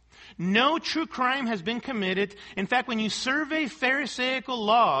witnesses. No true crime has been committed. In fact, when you survey Pharisaical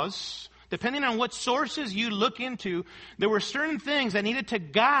laws, depending on what sources you look into, there were certain things that needed to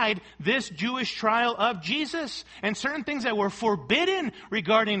guide this Jewish trial of Jesus, and certain things that were forbidden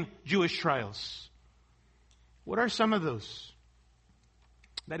regarding Jewish trials. What are some of those?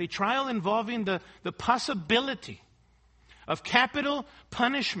 That a trial involving the possibility of capital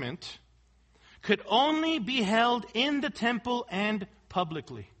punishment could only be held in the temple and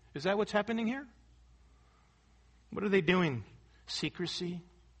publicly. Is that what's happening here? What are they doing? Secrecy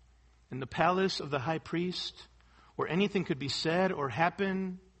in the palace of the high priest, where anything could be said or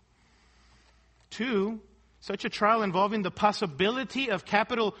happen. 2, such a trial involving the possibility of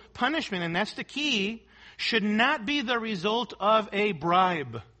capital punishment, and that's the key, should not be the result of a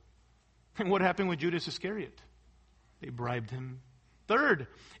bribe. And what happened with Judas Iscariot? They bribed him. 3rd,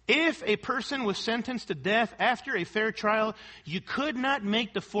 if a person was sentenced to death after a fair trial, you could not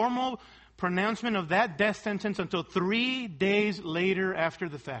make the formal pronouncement of that death sentence until 3 days later after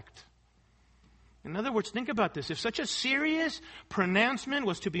the fact. In other words, think about this. If such a serious pronouncement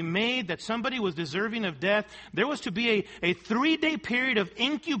was to be made that somebody was deserving of death, there was to be a 3-day period of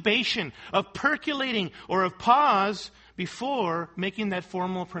incubation, of percolating, or of pause before making that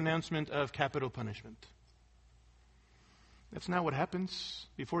formal pronouncement of capital punishment. That's not what happens.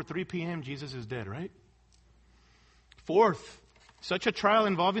 Before 3 p.m., Jesus is dead, right? 4th, such a trial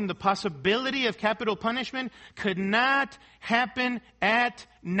involving the possibility of capital punishment could not happen at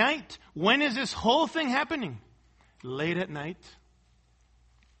night. When is this whole thing happening? Late at night.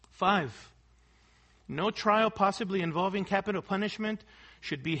 5, no trial possibly involving capital punishment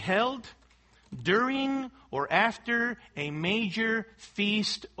should be held during or after a major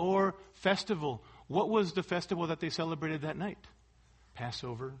feast or festival. What was the festival that they celebrated that night?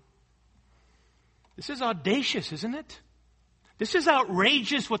 Passover. This is audacious, isn't it? This is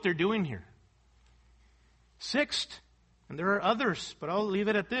outrageous what they're doing here. 6th, and there are others, but I'll leave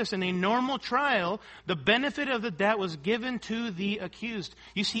it at this. In a normal trial, the benefit of the doubt was given to the accused.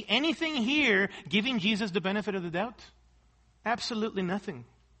 You see anything here giving Jesus the benefit of the doubt? Absolutely nothing.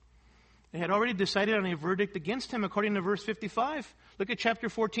 They had already decided on a verdict against him according to verse 55. Look at chapter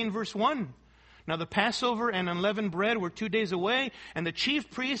 14, verse 1. Now the Passover and unleavened bread were 2 days away, and the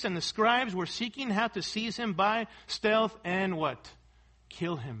chief priests and the scribes were seeking how to seize him by stealth and what?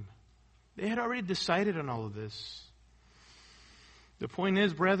 Kill him. They had already decided on all of this. The point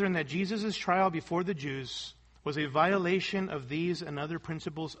is, brethren, that Jesus' trial before the Jews was a violation of these and other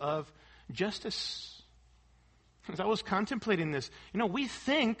principles of justice. As I was contemplating this, we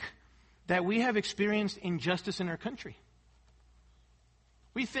think that we have experienced injustice in our country.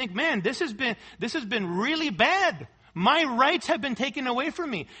 We think, man, this has been really bad. My rights have been taken away from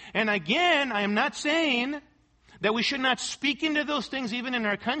me. And again, I am not saying that we should not speak into those things even in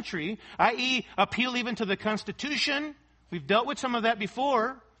our country, i.e. appeal even to the Constitution. We've dealt with some of that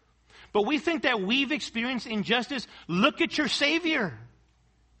before. But we think that we've experienced injustice. Look at your Savior.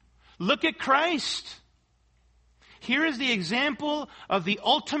 Look at Christ. Here is the example of the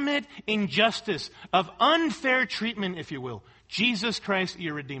ultimate injustice, of unfair treatment, if you will. Jesus Christ,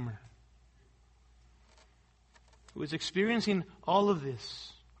 your Redeemer, who is experiencing all of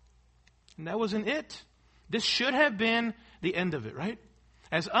this. And that wasn't it. This should have been the end of it, right?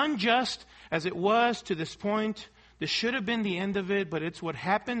 As unjust as it was to this point, This should have been the end of it, but it's what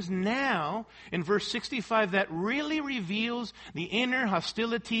happens now in verse 65 that really reveals the inner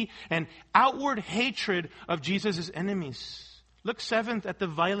hostility and outward hatred of Jesus' enemies. Look seventh at the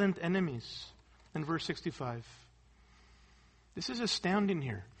violent enemies in verse 65. This is astounding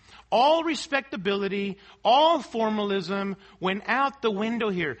here. All respectability, all formalism went out the window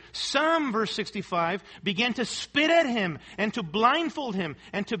here. Some, verse 65, began to spit at him and to blindfold him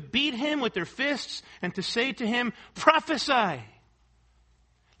and to beat him with their fists and to say to him, prophesy.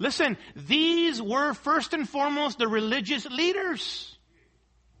 Listen, these were first and foremost the religious leaders.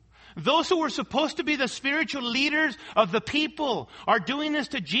 Those who were supposed to be the spiritual leaders of the people are doing this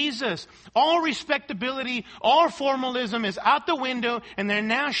to Jesus. All respectability, all formalism is out the window, and they're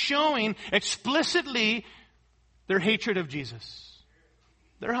now showing explicitly their hatred of Jesus,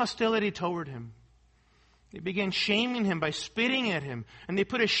 their hostility toward him. They began shaming him by spitting at him, and they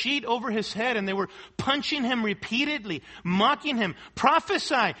put a sheet over his head, and they were punching him repeatedly, mocking him.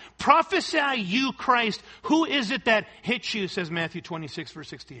 Prophesy, prophesy you Christ. Who is it that hit you, says Matthew 26, verse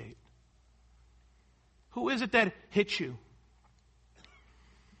 68. Who is it that hit you?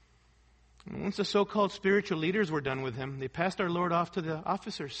 And once the so-called spiritual leaders were done with him, they passed our Lord off to the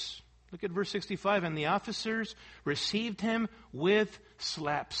officers. Look at verse 65. And the officers received him with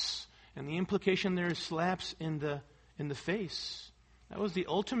slaps. And the implication there is slaps in the face. That was the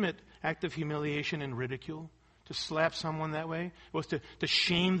ultimate act of humiliation and ridicule. To slap someone that way was to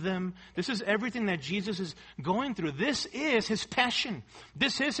shame them. This is everything that Jesus is going through. This is his passion.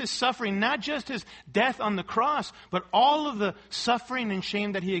 This is his suffering, not just his death on the cross, but all of the suffering and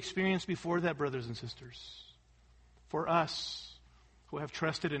shame that he experienced before that, brothers and sisters. For us who have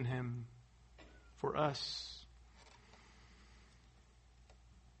trusted in him. For us.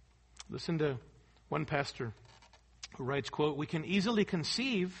 Listen to one pastor who writes, quote, we can easily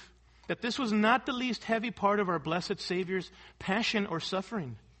conceive that this was not the least heavy part of our blessed Savior's passion or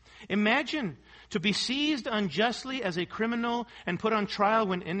suffering. Imagine to be seized unjustly as a criminal and put on trial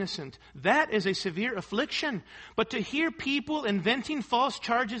when innocent. That is a severe affliction. But to hear people inventing false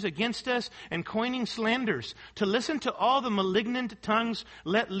charges against us and coining slanders, to listen to all the malignant tongues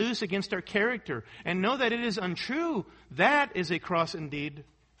let loose against our character and know that it is untrue, that is a cross indeed.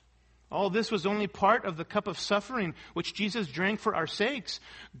 All this was only part of the cup of suffering which Jesus drank for our sakes.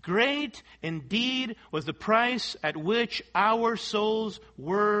 Great indeed was the price at which our souls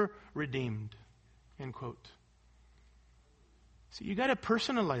were redeemed. End quote. See, you got to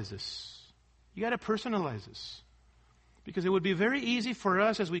personalize this. You got to personalize this. Because it would be very easy for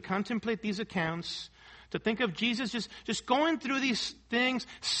us as we contemplate these accounts to think of Jesus just going through these things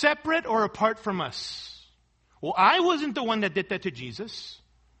separate or apart from us. Well, I wasn't the one that did that to Jesus.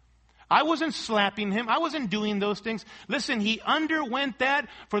 I wasn't slapping him. I wasn't doing those things. Listen, he underwent that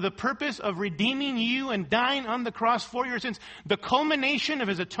for the purpose of redeeming you and dying on the cross for your sins. The culmination of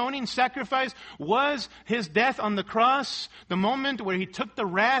his atoning sacrifice was his death on the cross, the moment where he took the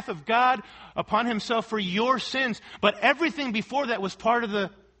wrath of God upon himself for your sins. But everything before that was part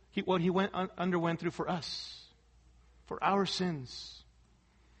of what he underwent through for us, for our sins.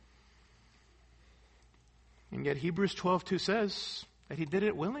 And yet Hebrews 12:2 says that he did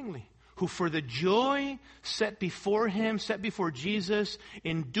it willingly. Who for the joy set before him, set before Jesus,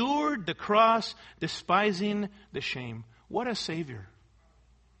 endured the cross, despising the shame. What a Savior.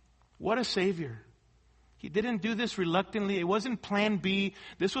 What a Savior. He didn't do this reluctantly. It wasn't plan B.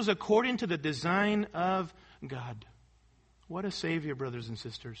 This was according to the design of God. What a Savior, brothers and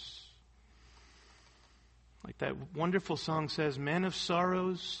sisters. Like that wonderful song says, Man of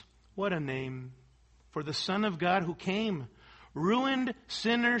sorrows, what a name. For the Son of God who came, ruined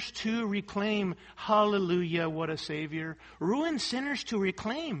sinners to reclaim. Hallelujah, what a Savior. Ruined sinners to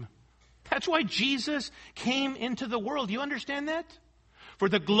reclaim. That's why Jesus came into the world. You understand that? For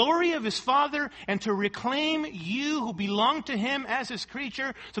the glory of his Father and to reclaim you who belong to him as his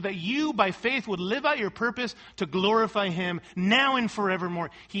creature so that you by faith would live out your purpose to glorify him now and forevermore.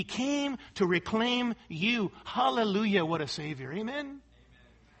 He came to reclaim you. Hallelujah, what a Savior. Amen? Amen.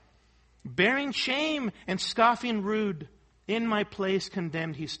 Bearing shame and scoffing rude. In my place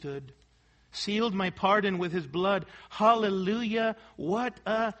condemned he stood. Sealed my pardon with his blood. Hallelujah, what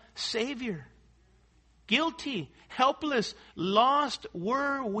a Savior. Guilty, helpless, lost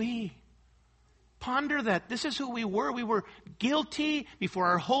were we. Ponder that. This is who we were. We were guilty before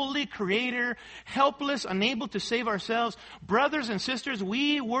our holy Creator, helpless, unable to save ourselves. Brothers and sisters,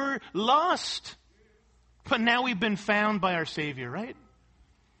 we were lost. But now we've been found by our Savior, right?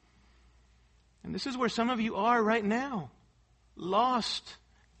 And this is where some of you are right now. Lost,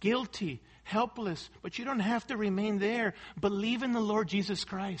 guilty, helpless. But you don't have to remain there. Believe in the Lord Jesus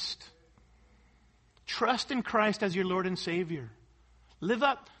Christ. Trust in Christ as your Lord and Savior. Live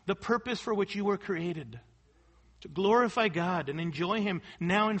up the purpose for which you were created, to glorify God and enjoy Him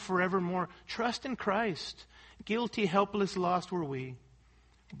now and forevermore. Trust in Christ. Guilty, helpless, lost were we.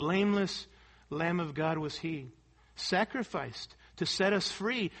 Blameless Lamb of God was He, sacrificed to set us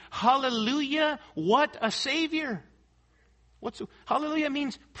free. Hallelujah, what a Savior. Hallelujah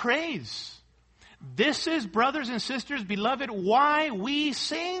means praise. This is, brothers and sisters, beloved, why we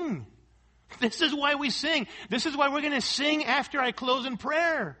sing. This is why we sing. This is why we're going to sing after I close in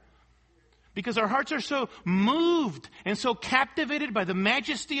prayer. Because our hearts are so moved and so captivated by the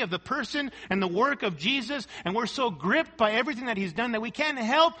majesty of the person and the work of Jesus, and we're so gripped by everything that He's done that we can't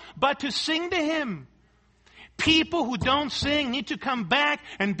help but to sing to Him. People who don't sing need to come back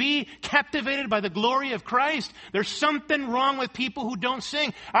and be captivated by the glory of Christ. There's something wrong with people who don't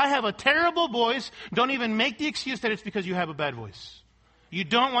sing. I have a terrible voice. Don't even make the excuse that it's because you have a bad voice. You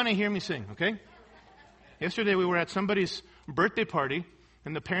don't want to hear me sing, okay? Yesterday we were at somebody's birthday party,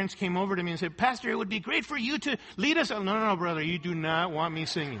 and the parents came over to me and said, Pastor, it would be great for you to lead us. Oh, no, brother, you do not want me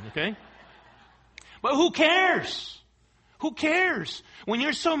singing, okay? But who cares? Who cares? When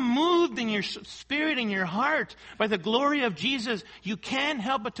you're so moved in your spirit and your heart by the glory of Jesus, you can't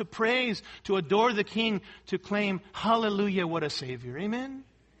help but to praise, to adore the King, to claim, hallelujah, what a Savior. Amen?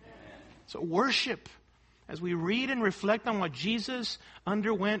 Amen. So worship. As we read and reflect on what Jesus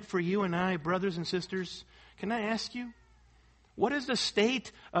underwent for you and I, brothers and sisters, can I ask you, what is the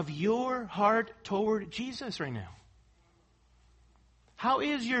state of your heart toward Jesus right now? How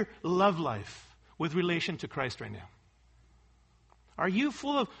is your love life with relation to Christ right now? Are you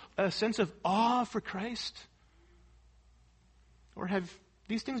full of a sense of awe for Christ? Or have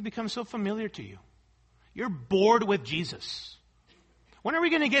these things become so familiar to you? You're bored with Jesus. When are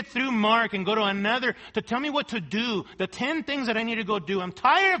we going to get through Mark and go to another to tell me what to do? The 10 things that I need to go do. I'm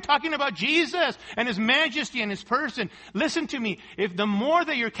tired of talking about Jesus and His majesty and His person. Listen to me. If the more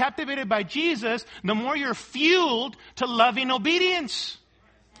that you're captivated by Jesus, the more you're fueled to loving obedience.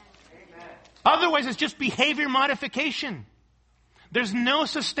 Amen. Otherwise, it's just behavior modification. There's no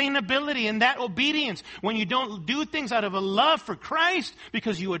sustainability in that obedience when you don't do things out of a love for Christ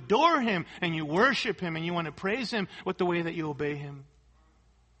because you adore Him and you worship Him and you want to praise Him with the way that you obey Him.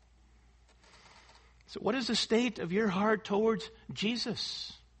 So what is the state of your heart towards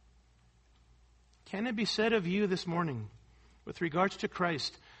Jesus? Can it be said of you this morning with regards to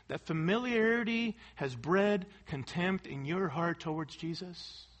Christ that familiarity has bred contempt in your heart towards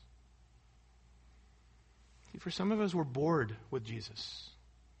Jesus? See, for some of us, we're bored with Jesus.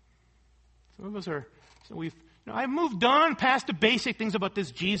 Some of us are, I've moved on past the basic things about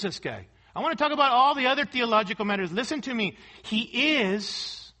this Jesus guy. I want to talk about all the other theological matters. Listen to me. He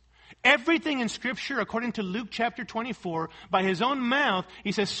is everything in Scripture, according to Luke chapter 24, by His own mouth,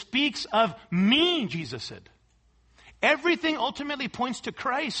 He says, speaks of me, Jesus said. Everything ultimately points to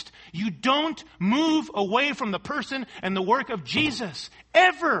Christ. You don't move away from the person and the work of Jesus,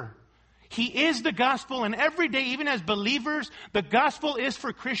 ever. He is the gospel, and every day, even as believers, the gospel is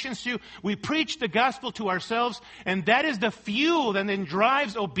for Christians too. We preach the gospel to ourselves, and that is the fuel that then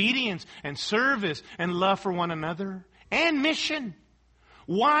drives obedience and service and love for one another and mission.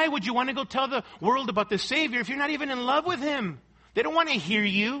 Why would you want to go tell the world about the Savior if you're not even in love with Him? They don't want to hear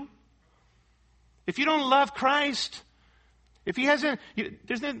you. If you don't love Christ, if He hasn't,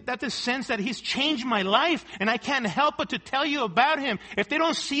 there's not this sense that He's changed my life and I can't help but to tell you about Him. If they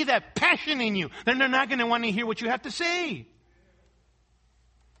don't see that passion in you, then they're not going to want to hear what you have to say.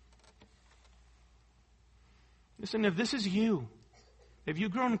 Listen, if this is you, if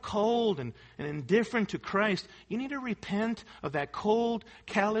you've grown cold and indifferent to Christ, you need to repent of that cold,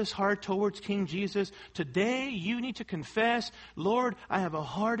 callous heart towards King Jesus. Today, you need to confess, Lord, I have a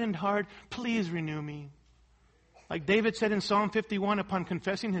hardened heart. Please renew me. Like David said in Psalm 51, upon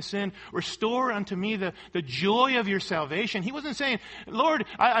confessing his sin, restore unto me the joy of your salvation. He wasn't saying, Lord,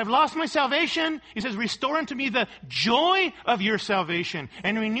 I've lost my salvation. He says, restore unto me the joy of your salvation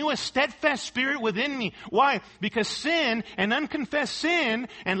and renew a steadfast spirit within me. Why? Because sin and unconfessed sin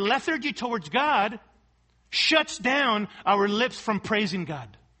and lethargy towards God shuts down our lips from praising God.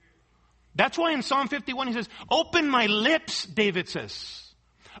 That's why in Psalm 51 he says, open my lips, David says.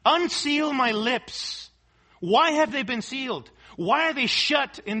 Unseal my lips. Why have they been sealed? Why are they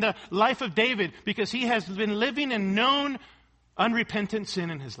shut in the life of David? Because he has been living in known unrepentant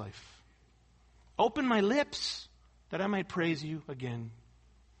sin in his life. Open my lips that I might praise you again.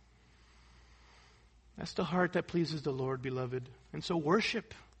 That's the heart that pleases the Lord, beloved. And so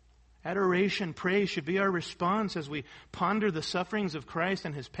worship, adoration, praise should be our response as we ponder the sufferings of Christ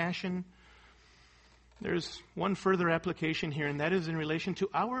and His passion. There's one further application here, and that is in relation to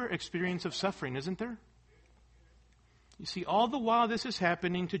our experience of suffering, isn't there? You see, all the while this is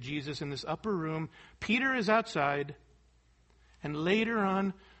happening to Jesus in this upper room, Peter is outside, and later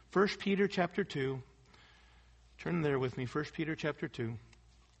on, 1 Peter chapter 2, turn there with me, 1 Peter chapter 2.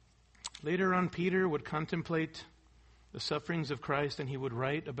 Later on, Peter would contemplate the sufferings of Christ, and he would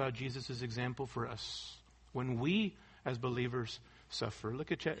write about Jesus' example for us when we, as believers, suffer.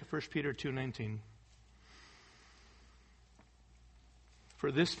 Look at 1 Peter 2:19.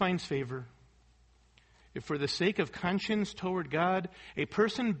 For this finds favor, if for the sake of conscience toward God, a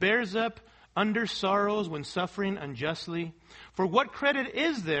person bears up under sorrows when suffering unjustly. For what credit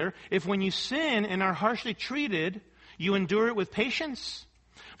is there if when you sin and are harshly treated, you endure it with patience?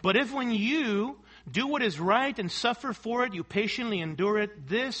 But if when you do what is right and suffer for it, you patiently endure it,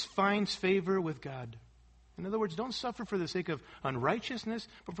 this finds favor with God. In other words, don't suffer for the sake of unrighteousness,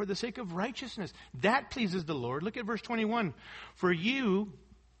 but for the sake of righteousness. That pleases the Lord. Look at verse 21. For you,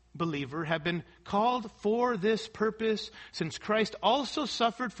 believer, have been called for this purpose, since Christ also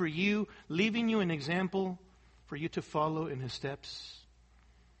suffered for you, leaving you an example for you to follow in his steps,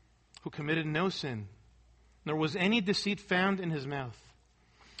 who committed no sin, nor was any deceit found in his mouth.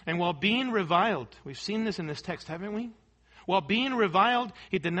 And while being reviled, we've seen this in this text, haven't we? While being reviled,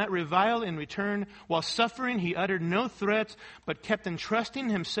 he did not revile in return. While suffering, he uttered no threats, but kept entrusting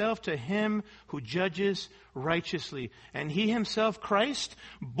himself to him who judges righteously. And he himself, Christ,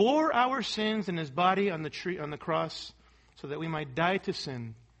 bore our sins in his body on the cross, so that we might die to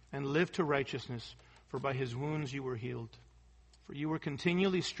sin and live to righteousness. For by his wounds you were healed. For you were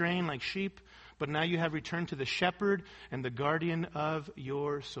continually straying like sheep, but now you have returned to the shepherd and the guardian of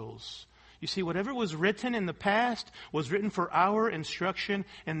your souls. You see, whatever was written in the past was written for our instruction,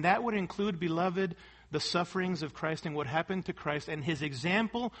 and that would include, beloved, the sufferings of Christ and what happened to Christ and his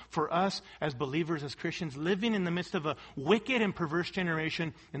example for us as believers, as Christians, living in the midst of a wicked and perverse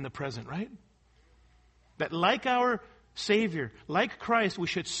generation in the present, right? That like our Savior, like Christ, we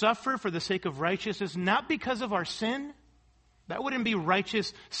should suffer for the sake of righteousness, not because of our sin. That wouldn't be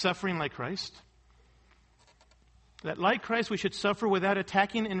righteous suffering like Christ. That like Christ, we should suffer without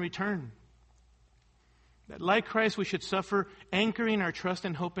attacking in return. That like Christ, we should suffer anchoring our trust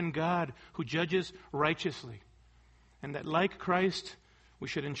and hope in God, who judges righteously. And that like Christ, we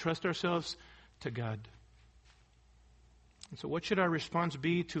should entrust ourselves to God. And so what should our response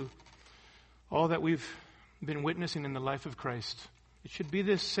be to all that we've been witnessing in the life of Christ? It should be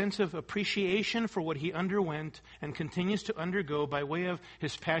this sense of appreciation for what he underwent and continues to undergo by way of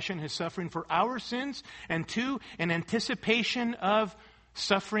his passion, his suffering for our sins, and two, an anticipation of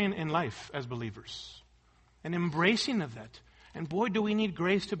suffering in life as believers. An embracing of that. And boy, do we need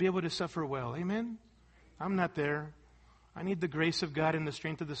grace to be able to suffer well. Amen? I'm not there. I need the grace of God and the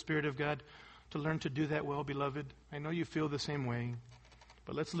strength of the Spirit of God to learn to do that well, beloved. I know you feel the same way.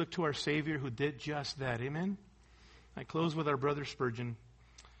 But let's look to our Savior who did just that. Amen? I close with our brother Spurgeon.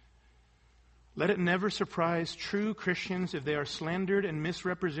 Let it never surprise true Christians if they are slandered and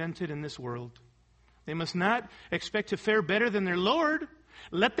misrepresented in this world. They must not expect to fare better than their Lord.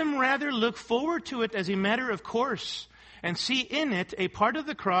 Let them rather look forward to it as a matter of course and see in it a part of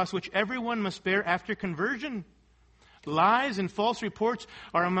the cross which everyone must bear after conversion. Lies and false reports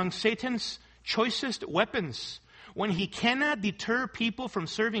are among Satan's choicest weapons. When he cannot deter people from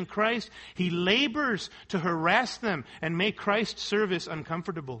serving Christ, he labors to harass them and make Christ's service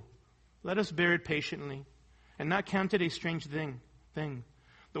uncomfortable. Let us bear it patiently and not count it a strange thing.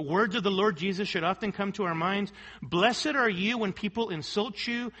 The words of the Lord Jesus should often come to our minds. Blessed are you when people insult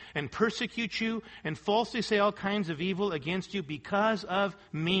you and persecute you and falsely say all kinds of evil against you because of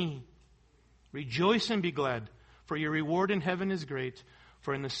me. Rejoice and be glad, for your reward in heaven is great.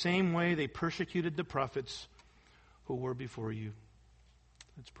 For in the same way they persecuted the prophets who were before you.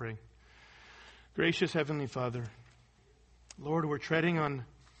 Let's pray. Gracious Heavenly Father, Lord, we're treading on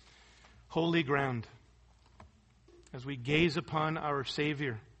holy ground as we gaze upon our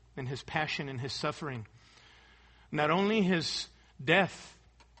Savior and his passion and his suffering. Not only his death,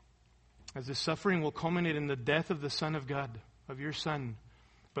 as the suffering will culminate in the death of the Son of God, of your Son,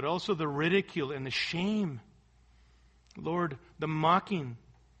 but also the ridicule and the shame. Lord, the mocking.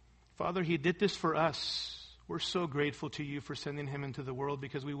 Father, he did this for us. We're so grateful to you for sending him into the world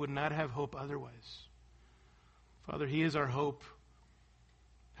because we would not have hope otherwise. Father, he is our hope.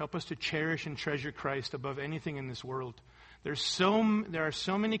 Help us to cherish and treasure Christ above anything in this world. There are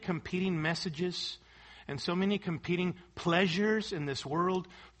so many competing messages and so many competing pleasures in this world.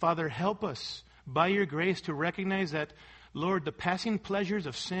 Father, help us by your grace to recognize that, Lord, the passing pleasures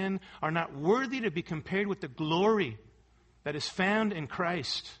of sin are not worthy to be compared with the glory that is found in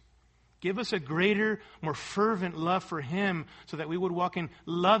Christ. Give us a greater, more fervent love for Him so that we would walk in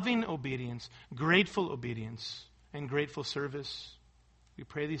loving obedience, grateful obedience, and grateful service. We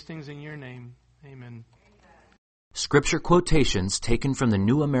pray these things in your name. Amen. Scripture quotations taken from the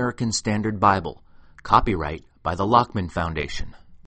New American Standard Bible. Copyright by the Lockman Foundation.